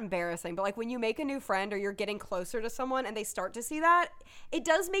embarrassing, not embarrassing, but like when you make a new friend or you're getting closer to someone and they start to see that, it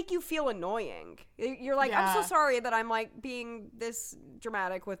does make you feel annoying. You're like, I'm so sorry that I'm like being this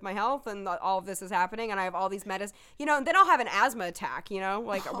dramatic with my health and all of this is happening and I have all these medicines, and then I'll have an asthma attack,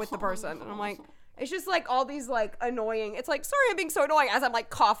 like with the person. And I'm like, it's just like all these like annoying, it's like, sorry I'm being so annoying, as I'm like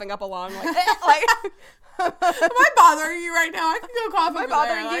coughing up along like like am I bothering you right now? I can go cough. Am I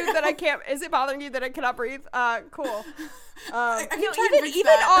bothering you that I can't? Is it bothering you that I cannot breathe? Cool. Even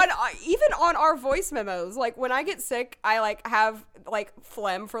on our voice memos, like when I get sick, I like have like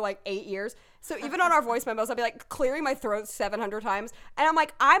phlegm for like 8 years. So even on our voice memos, I'll be like clearing my throat 700 times, and I'm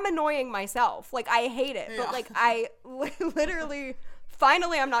like, I'm annoying myself. Like I hate it, but like I literally.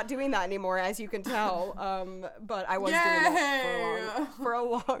 Finally, I'm not doing that anymore, as you can tell. But I was doing that for a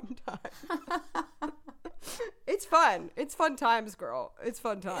long time. It's fun. It's fun times, girl. It's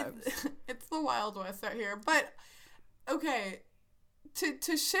fun times. It's the Wild West out here. But, okay,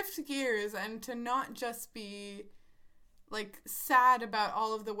 to shift gears and to not just be, like, sad about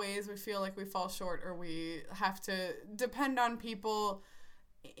all of the ways we feel like we fall short or we have to depend on people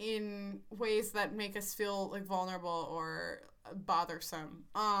in ways that make us feel, like, vulnerable or bothersome.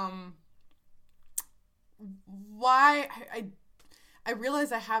 Why I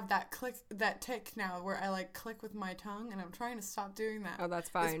realize I have that tick now where I like click with my tongue, and I'm trying to stop doing that. Oh, that's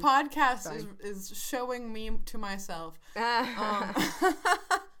fine. This podcast is showing me to myself.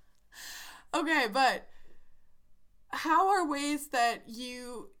 Okay, but how are ways that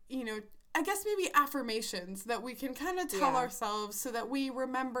I guess maybe affirmations that we can kind of tell ourselves so that we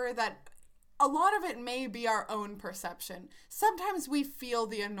remember that a lot of it may be our own perception. Sometimes we feel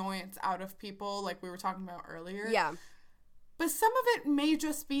the annoyance out of people, like we were talking about earlier. Yeah. But some of it may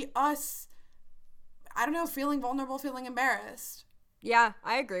just be us, I don't know, feeling vulnerable, feeling embarrassed. Yeah,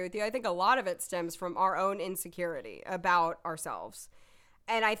 I agree with you. I think a lot of it stems from our own insecurity about ourselves.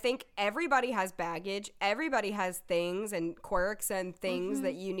 And I think everybody has baggage. Everybody has things and quirks and things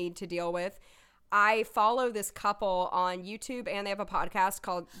that you need to deal with. I follow this couple on YouTube, and they have a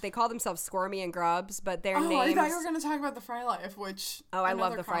podcast they call themselves Squirmy and Grubs, but their names... I thought you were going to talk about the Fry Life, which... Oh, I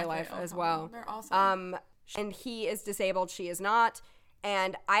love the Fry Life as well. They're awesome. And he is disabled, she is not.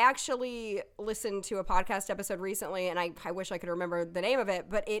 And I actually listened to a podcast episode recently, and I wish I could remember the name of it,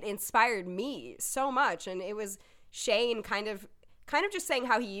 but it inspired me so much. And it was Shane kind of just saying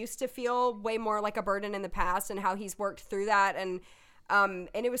how he used to feel way more like a burden in the past and how he's worked through that. And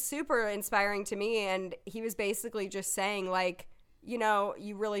it was super inspiring to me. And he was basically just saying, like, you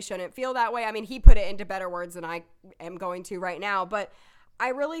really shouldn't feel that way. I mean, he put it into better words than I am going to right now. But I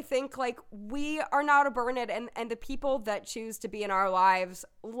really think, like, we are not a burden, and the people that choose to be in our lives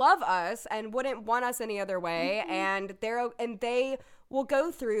love us and wouldn't want us any other way. And they will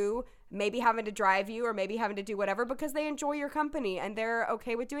go through maybe having to drive you or maybe having to do whatever because they enjoy your company and they're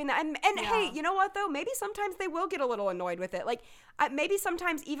okay with doing that. And hey, you know what though? Maybe sometimes they will get a little annoyed with it. Like maybe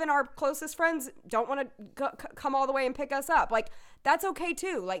sometimes even our closest friends don't want to come all the way and pick us up. Like that's okay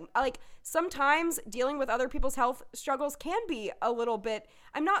too. Like sometimes dealing with other people's health struggles can be a little bit,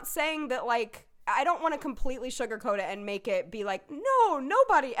 I'm not saying that like I don't want to completely sugarcoat it and make it be like, no,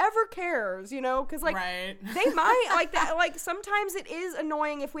 nobody ever cares, you know? Because, like, Right. they might, like, that. Like, sometimes it is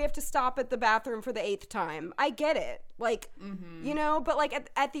annoying if we have to stop at the bathroom for the 8th time. I get it. Like, you know? But, like,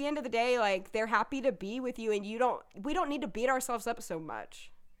 at the end of the day, like, they're happy to be with you, and we don't need to beat ourselves up so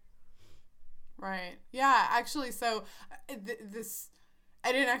much. Right. Yeah, actually, so this,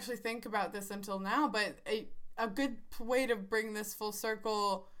 I didn't actually think about this until now, but a good way to bring this full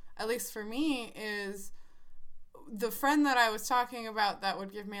circle, at least for me, is the friend that I was talking about that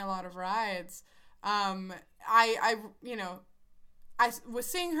would give me a lot of rides. I you know, I was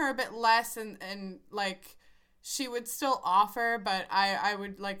seeing her a bit less, and like, she would still offer, but I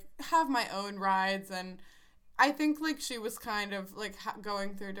would, like, have my own rides, and I think, like, she was kind of, like,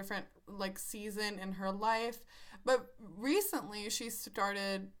 going through a different, like, season in her life. But recently she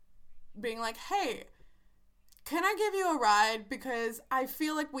started being like, hey, can I give you a ride? Because I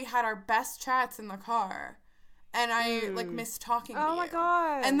feel like we had our best chats in the car, and I, like, miss talking to you. Oh, my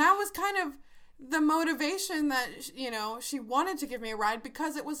God. And that was kind of the motivation that, you know, she wanted to give me a ride,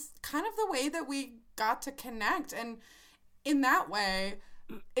 because it was kind of the way that we got to connect. And in that way,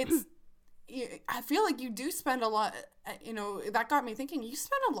 it's, I feel like you do spend a lot, you know, that got me thinking, you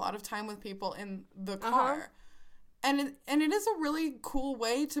spend a lot of time with people in the car. Uh-huh. And it is a really cool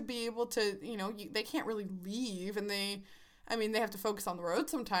way to be able to, you know, they can't really leave, and they have to focus on the road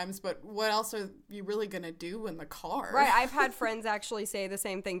sometimes, but what else are you really going to do in the car? Right. I've had friends actually say the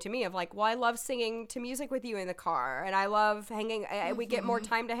same thing to me of like, well, I love singing to music with you in the car, and I love hanging, we get more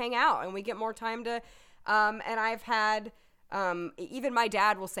time to hang out, and we get more time to, and I've had, even my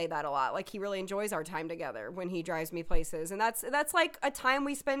dad will say that a lot. Like, he really enjoys our time together when he drives me places. And that's like a time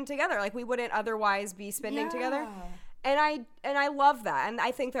we spend together. Like, we wouldn't otherwise be spending together. And I love that. And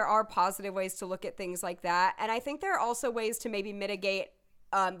I think there are positive ways to look at things like that. And I think there are also ways to maybe mitigate,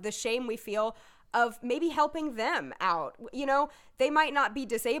 the shame we feel of maybe helping them out. You know, they might not be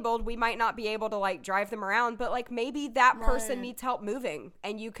disabled. We might not be able to, like, drive them around, but, like, maybe that person needs help moving,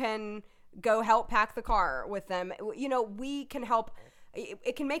 and you can go help pack the car with them. You know, we can help.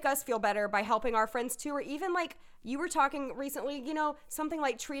 It can make us feel better by helping our friends too, or even, like, you were talking recently, you know, something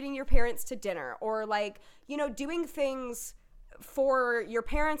like treating your parents to dinner, or, like, you know, doing things for your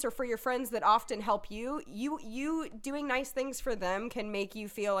parents or for your friends that often help you. You doing nice things for them can make you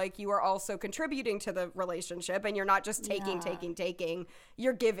feel like you are also contributing to the relationship, and you're not just taking,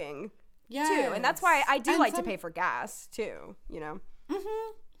 you're giving too. And that's why I do like to pay for gas too, you know.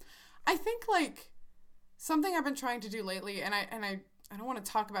 I think, like, something I've been trying to do lately, and I don't want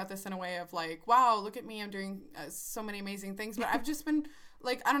to talk about this in a way of, like, wow, look at me, I'm doing so many amazing things, but I've just been,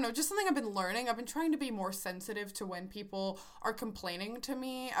 like, I don't know, just something I've been learning. I've been trying to be more sensitive to when people are complaining to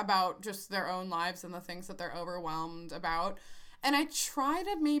me about just their own lives and the things that they're overwhelmed about. And I try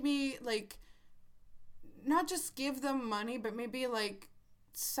to maybe, like, not just give them money, but maybe, like,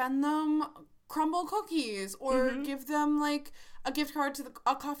 send them Crumble cookies, or give them, like, a gift card to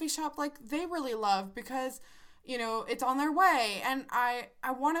a coffee shop, like, they really love, because, you know, it's on their way. And I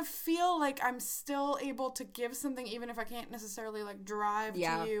want to feel like I'm still able to give something, even if I can't necessarily, like, drive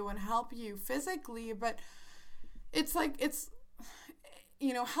to you and help you physically. But it's like, it's,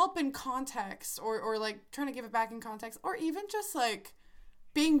 you know, help in context, or like trying to give it back in context, or even just, like,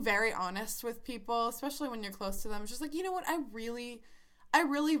 being very honest with people, especially when you're close to them. It's just like, you know what, I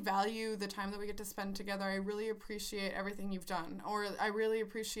really value the time that we get to spend together. I really appreciate everything you've done, or I really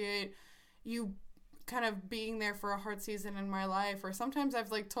appreciate you kind of being there for a hard season in my life. Or sometimes I've,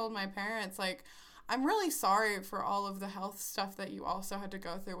 like, told my parents, like, I'm really sorry for all of the health stuff that you also had to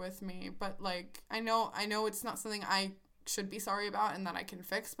go through with me, but, like, I know it's not something I should be sorry about and that I can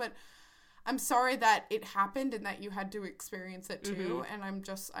fix, but I'm sorry that it happened and that you had to experience it too. And I'm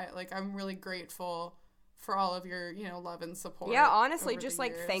really grateful for all of your, you know, love and support. Yeah, honestly, just,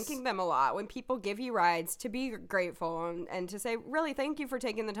 like, thanking them a lot. When people give you rides, to be grateful and to say, really, thank you for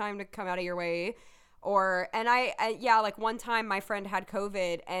taking the time to come out of your way. Like, one time my friend had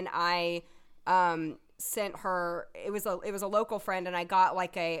COVID, and I sent her, it was a local friend, and I got,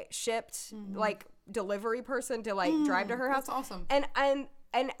 like, a shipped, like, delivery person to, like, drive to her house. That's awesome.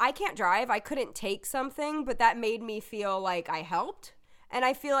 And I can't drive. I couldn't take something, but that made me feel like I helped. And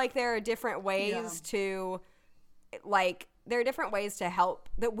I feel like there are different ways to, like, there are different ways to help,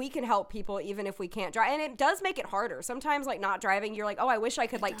 that we can help people even if we can't drive. And it does make it harder. Sometimes, like, not driving, you're like, oh, I wish I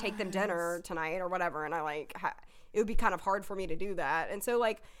could, like, take them dinner tonight or whatever. And I, like, it would be kind of hard for me to do that. And so,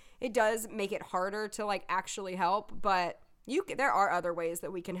 like, it does make it harder to, like, actually help. But there are other ways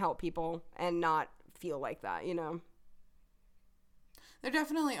that we can help people and not feel like that, you know? There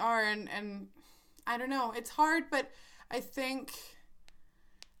definitely are. And I don't know, it's hard, but I think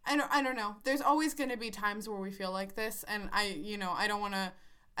I don't know. There's always going to be times where we feel like this, and I don't want to,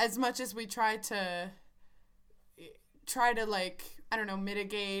 as much as we try to like, I don't know,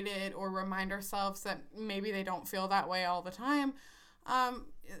 mitigate it or remind ourselves that maybe they don't feel that way all the time.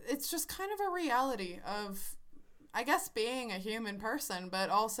 It's just kind of a reality of, I guess, being a human person, but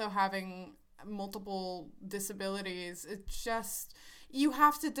also having multiple disabilities. It's just, you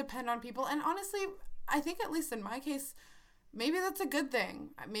have to depend on people. And honestly, I think at least in my case, maybe that's a good thing.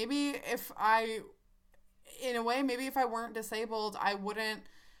 Maybe if I weren't disabled, I wouldn't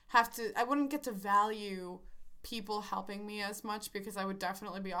get to value people helping me as much, because I would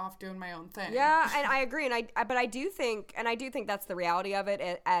definitely be off doing my own thing. Yeah, and I agree, but I do think that's the reality of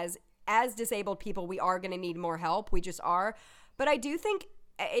it. As disabled people, we are going to need more help. We just are. But I do think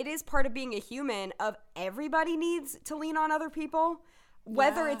it is part of being a human, of everybody needs to lean on other people,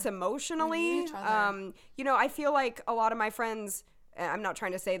 whether it's emotionally. We need each other. I feel like a lot of my friends, I'm not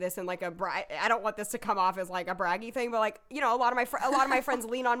trying to say this in like I don't want this to come off as like a braggy thing, but like, a lot of my friends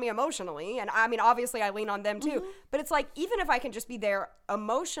lean on me emotionally, and I mean, obviously I lean on them too. But it's like, even if I can just be there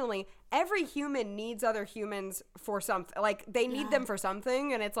emotionally, every human needs other humans for something. Like, they need them for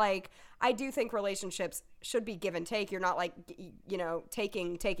something, and it's like, I do think relationships should be give and take. You're not like,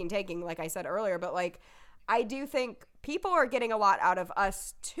 taking like I said earlier, but like, I do think people are getting a lot out of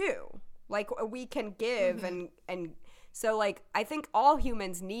us too. Like, we can give and so, like, I think all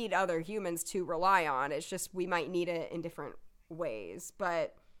humans need other humans to rely on. It's just we might need it in different ways.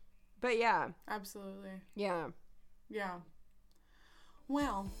 But yeah. Absolutely. Yeah. Yeah.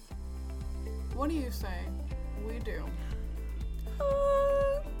 Well, what do you say we do?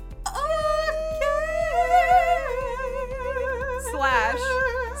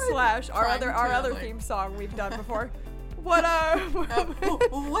 Slash our other theme song we've done before. What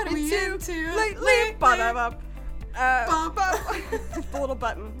what are we into lately? Bum, The little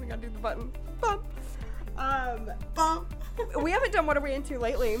button. We gotta do the button. Bump. bum. We haven't done What Are We Into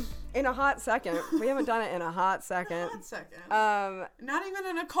lately in a hot second. We haven't done it in a hot second. Not even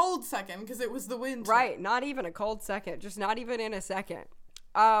in a cold second, because it was the winter. Right, not even a cold second. Just not even in a second.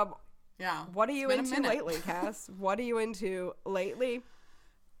 Yeah. What are you into lately, Cass? What are you into lately?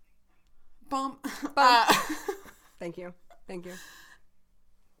 Bump. Thank you.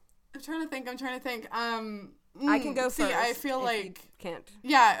 I'm trying to think. I can go first. I feel like you can't.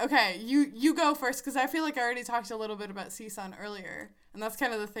 Yeah, okay. You go first, because I feel like I already talked a little bit about CSUN earlier, and that's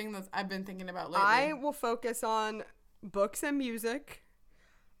kind of the thing that I've been thinking about lately. I will focus on books and music,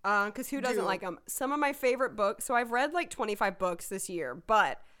 because who doesn't like them? Some of my favorite books. So I've read like 25 books this year,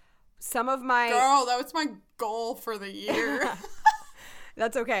 but some of my girl, that was my goal for the year.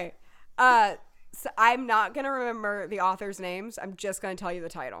 That's okay. So I'm not going to remember the author's names. I'm just going to tell you the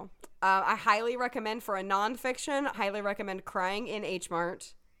title. I highly recommend, for a nonfiction, highly recommend Crying in H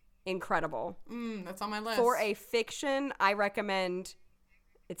Mart. Incredible. That's on my list. For a fiction, I recommend,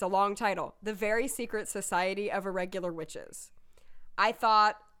 it's a long title, The Very Secret Society of Irregular Witches. I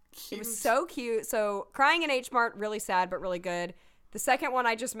thought it was so cute. So Crying in H Mart, really sad, but really good. The second one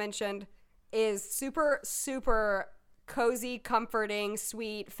I just mentioned is super, super cozy, comforting,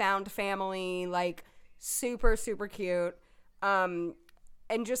 sweet, found family, like super, super cute.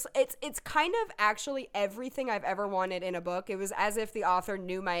 And just it's kind of actually everything I've ever wanted in a book. It was as if the author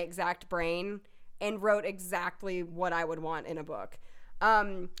knew my exact brain and wrote exactly what I would want in a book.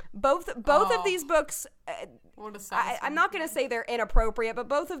 Both of these books, I'm not going to say they're inappropriate, but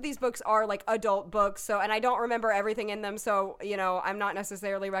both of these books are like adult books. So, and I don't remember everything in them. So, I'm not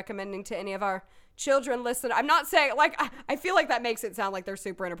necessarily recommending to any of our children listen. I'm not saying, like, I feel like that makes it sound like they're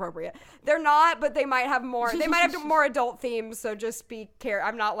super inappropriate. They're not, but they might have more more adult themes. So just be careful.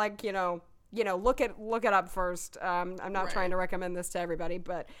 I'm not like, look it up first. I'm not trying to recommend this to everybody,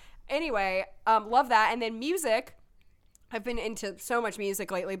 but anyway, love that. And then music. I've been into so much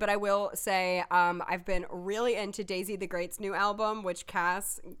music lately, but I will say I've been really into Daisy the Great's new album, which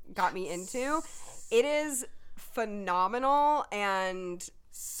Cass got me into. It is phenomenal, and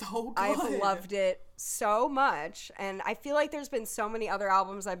so good. I've loved it so much, and I feel like there's been so many other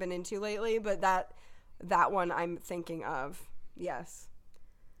albums I've been into lately, but that one I'm thinking of. Yes.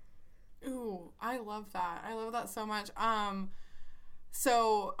 Ooh, I love that. I love that so much.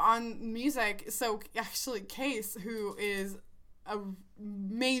 So on music, so actually Case, who is a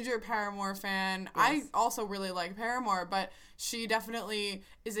major Paramore fan, yes. I also really like Paramore, but she definitely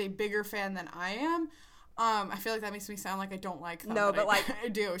is a bigger fan than I am. I feel like that makes me sound like I don't like them. No, but like I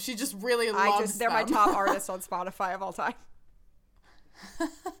do. She just really loves they're them. my top artists on Spotify of all time.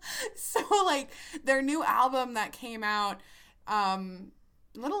 So like their new album that came out a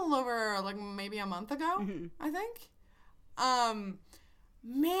little over like maybe a month ago, I think.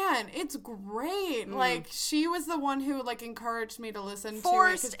 Man, it's great. Like, she was the one who, like, encouraged me to listen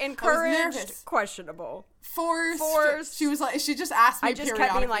Forced, to it. encouraged, questionable. Forced. She was like, she just asked me I just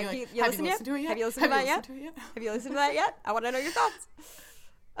kept being like, periodically, you listened to it yet? Have you listened to that yet? Have you listened to that yet? I want to know your thoughts.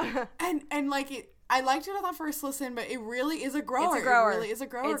 and like, I liked it on the first listen, but it really is a grower. It's a grower. It really is a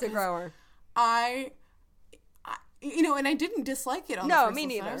grower. It's a grower. I you know, and I didn't dislike it on the first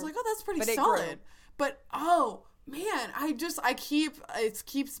listen. I was like, oh, that's pretty solid. But, oh, man, it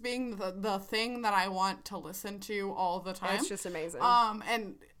keeps being the thing that I want to listen to all the time. It's just amazing.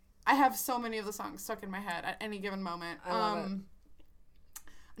 And I have so many of the songs stuck in my head at any given moment. I love it.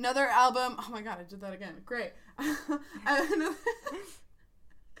 Another album. Oh my God, I did that again. Great. Another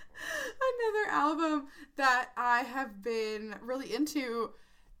album that I have been really into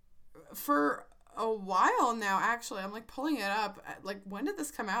for a while now, actually. I'm like pulling it up. Like, when did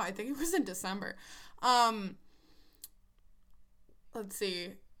this come out? I think it was in December. Let's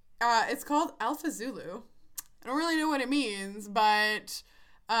see. It's called Alpha Zulu. I don't really know what it means, but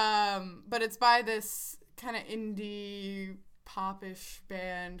it's by this kind of indie popish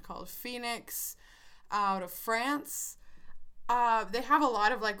band called Phoenix out of France. They have a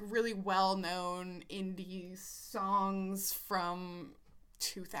lot of like really well-known indie songs from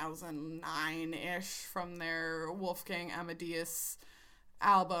 2009-ish from their Wolfgang Amadeus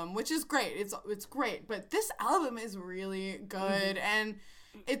album, which is great. It's great, but this album is really good, and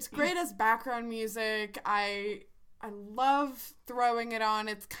it's great as background music. I love throwing it on.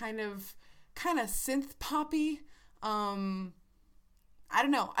 It's kind of synth poppy. I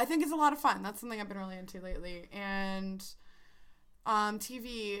don't know. I think it's a lot of fun. That's something I've been really into lately. And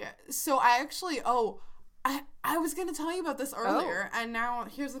TV. So I actually I was going to tell you about this earlier, and now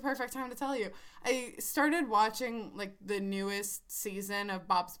here's the perfect time to tell you. I started watching, like, the newest season of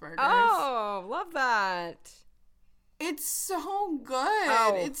Bob's Burgers. Oh, love that. It's so good.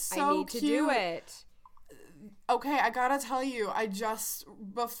 Oh, it's so I need cute. to do it. Okay, I gotta tell you,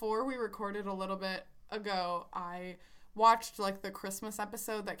 before we recorded a little bit ago, I watched, like, the Christmas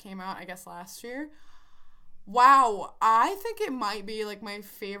episode that came out, I guess, last year. Wow, I think it might be like my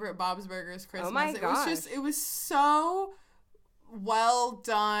favorite Bob's Burgers Christmas. Oh my gosh. It was so well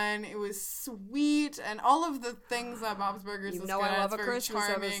done. It was sweet, and all of the things that Bob's Burgers is good at. I love it's a very Christmas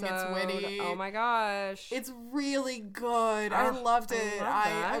charming, episode. it's witty. Oh my gosh. It's really good. I loved it.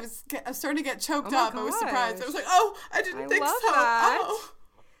 I was starting to get choked up. I was surprised. I was like, oh, I didn't think so. That. Oh.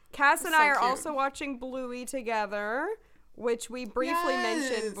 Cass and I are also watching Bluey together, which we briefly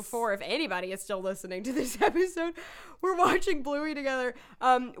mentioned before. If anybody is still listening to this episode, we're watching Bluey together.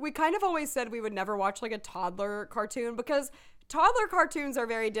 We kind of always said we would never watch like a toddler cartoon because toddler cartoons are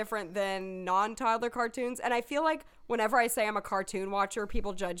very different than non-toddler cartoons. And I feel like whenever I say I'm a cartoon watcher,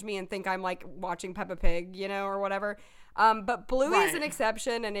 people judge me and think I'm like watching Peppa Pig, you know, or whatever. But Bluey is an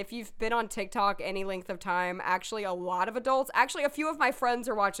exception, and if you've been on TikTok any length of time, actually a lot of adults, actually a few of my friends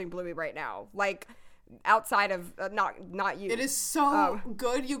are watching Bluey right now. Like, outside of not you. It is so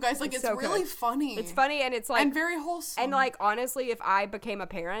good, you guys. Like, it's so really good. funny. It's funny, and it's like, and very wholesome. And like, honestly, if I became a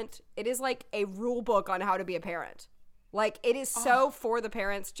parent, it is like a rule book on how to be a parent. Like, it is so for the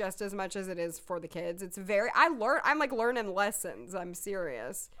parents just as much as it is for the kids. It's very, I'm like learning lessons. I'm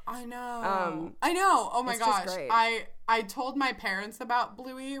serious. I know. Oh my gosh. Just great. I told my parents about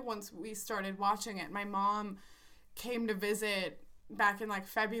Bluey once we started watching it. My mom came to visit back in like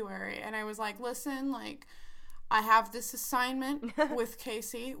February, and I was like, listen, like, I have this assignment with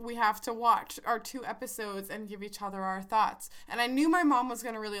Casey. We have to watch our 2 episodes and give each other our thoughts. And I knew my mom was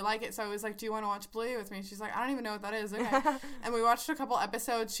going to really like it, so I was like, do you want to watch Bluey with me? She's like, I don't even know what that is. Okay. And we watched a couple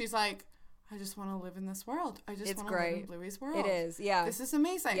episodes. She's like, I just want to live in this world. I just want to live in Bluey's world. It is, yeah. This is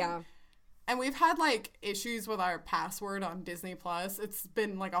amazing. Yeah. And we've had, like, issues with our password on Disney Plus. It's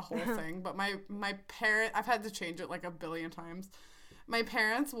been, like, a whole thing. But my parent, I've had to change it, like, a billion times. My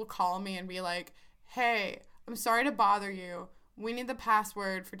parents will call me and be like, hey, I'm sorry to bother you. We need the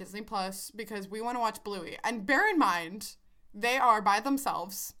password for Disney Plus because we want to watch Bluey. And bear in mind, they are by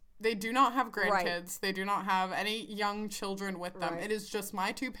themselves. They do not have grandkids. Right. They do not have any young children with them. Right. It is just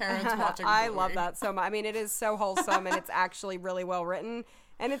my 2 parents watching Bluey. I love that so much. I mean, it is so wholesome, and it's actually really well written.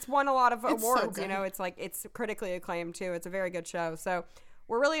 And it's won a lot of awards, you know. It's like, it's critically acclaimed, too. It's a very good show. So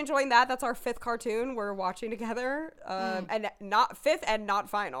we're really enjoying that. That's our 5th cartoon we're watching together. And not 5th and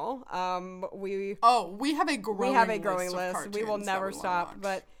not final. We have a growing list. We will never stop.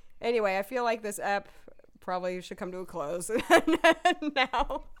 But anyway, I feel like this ep probably should come to a close now.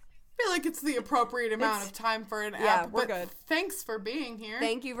 I feel like it's the appropriate amount of time for an ep. Yeah, we're good. Thanks for being here.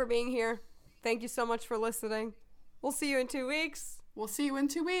 Thank you for being here. Thank you so much for listening. We'll see you in 2 weeks. We'll see you in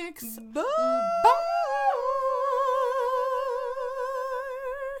 2 weeks. Bye. Bye.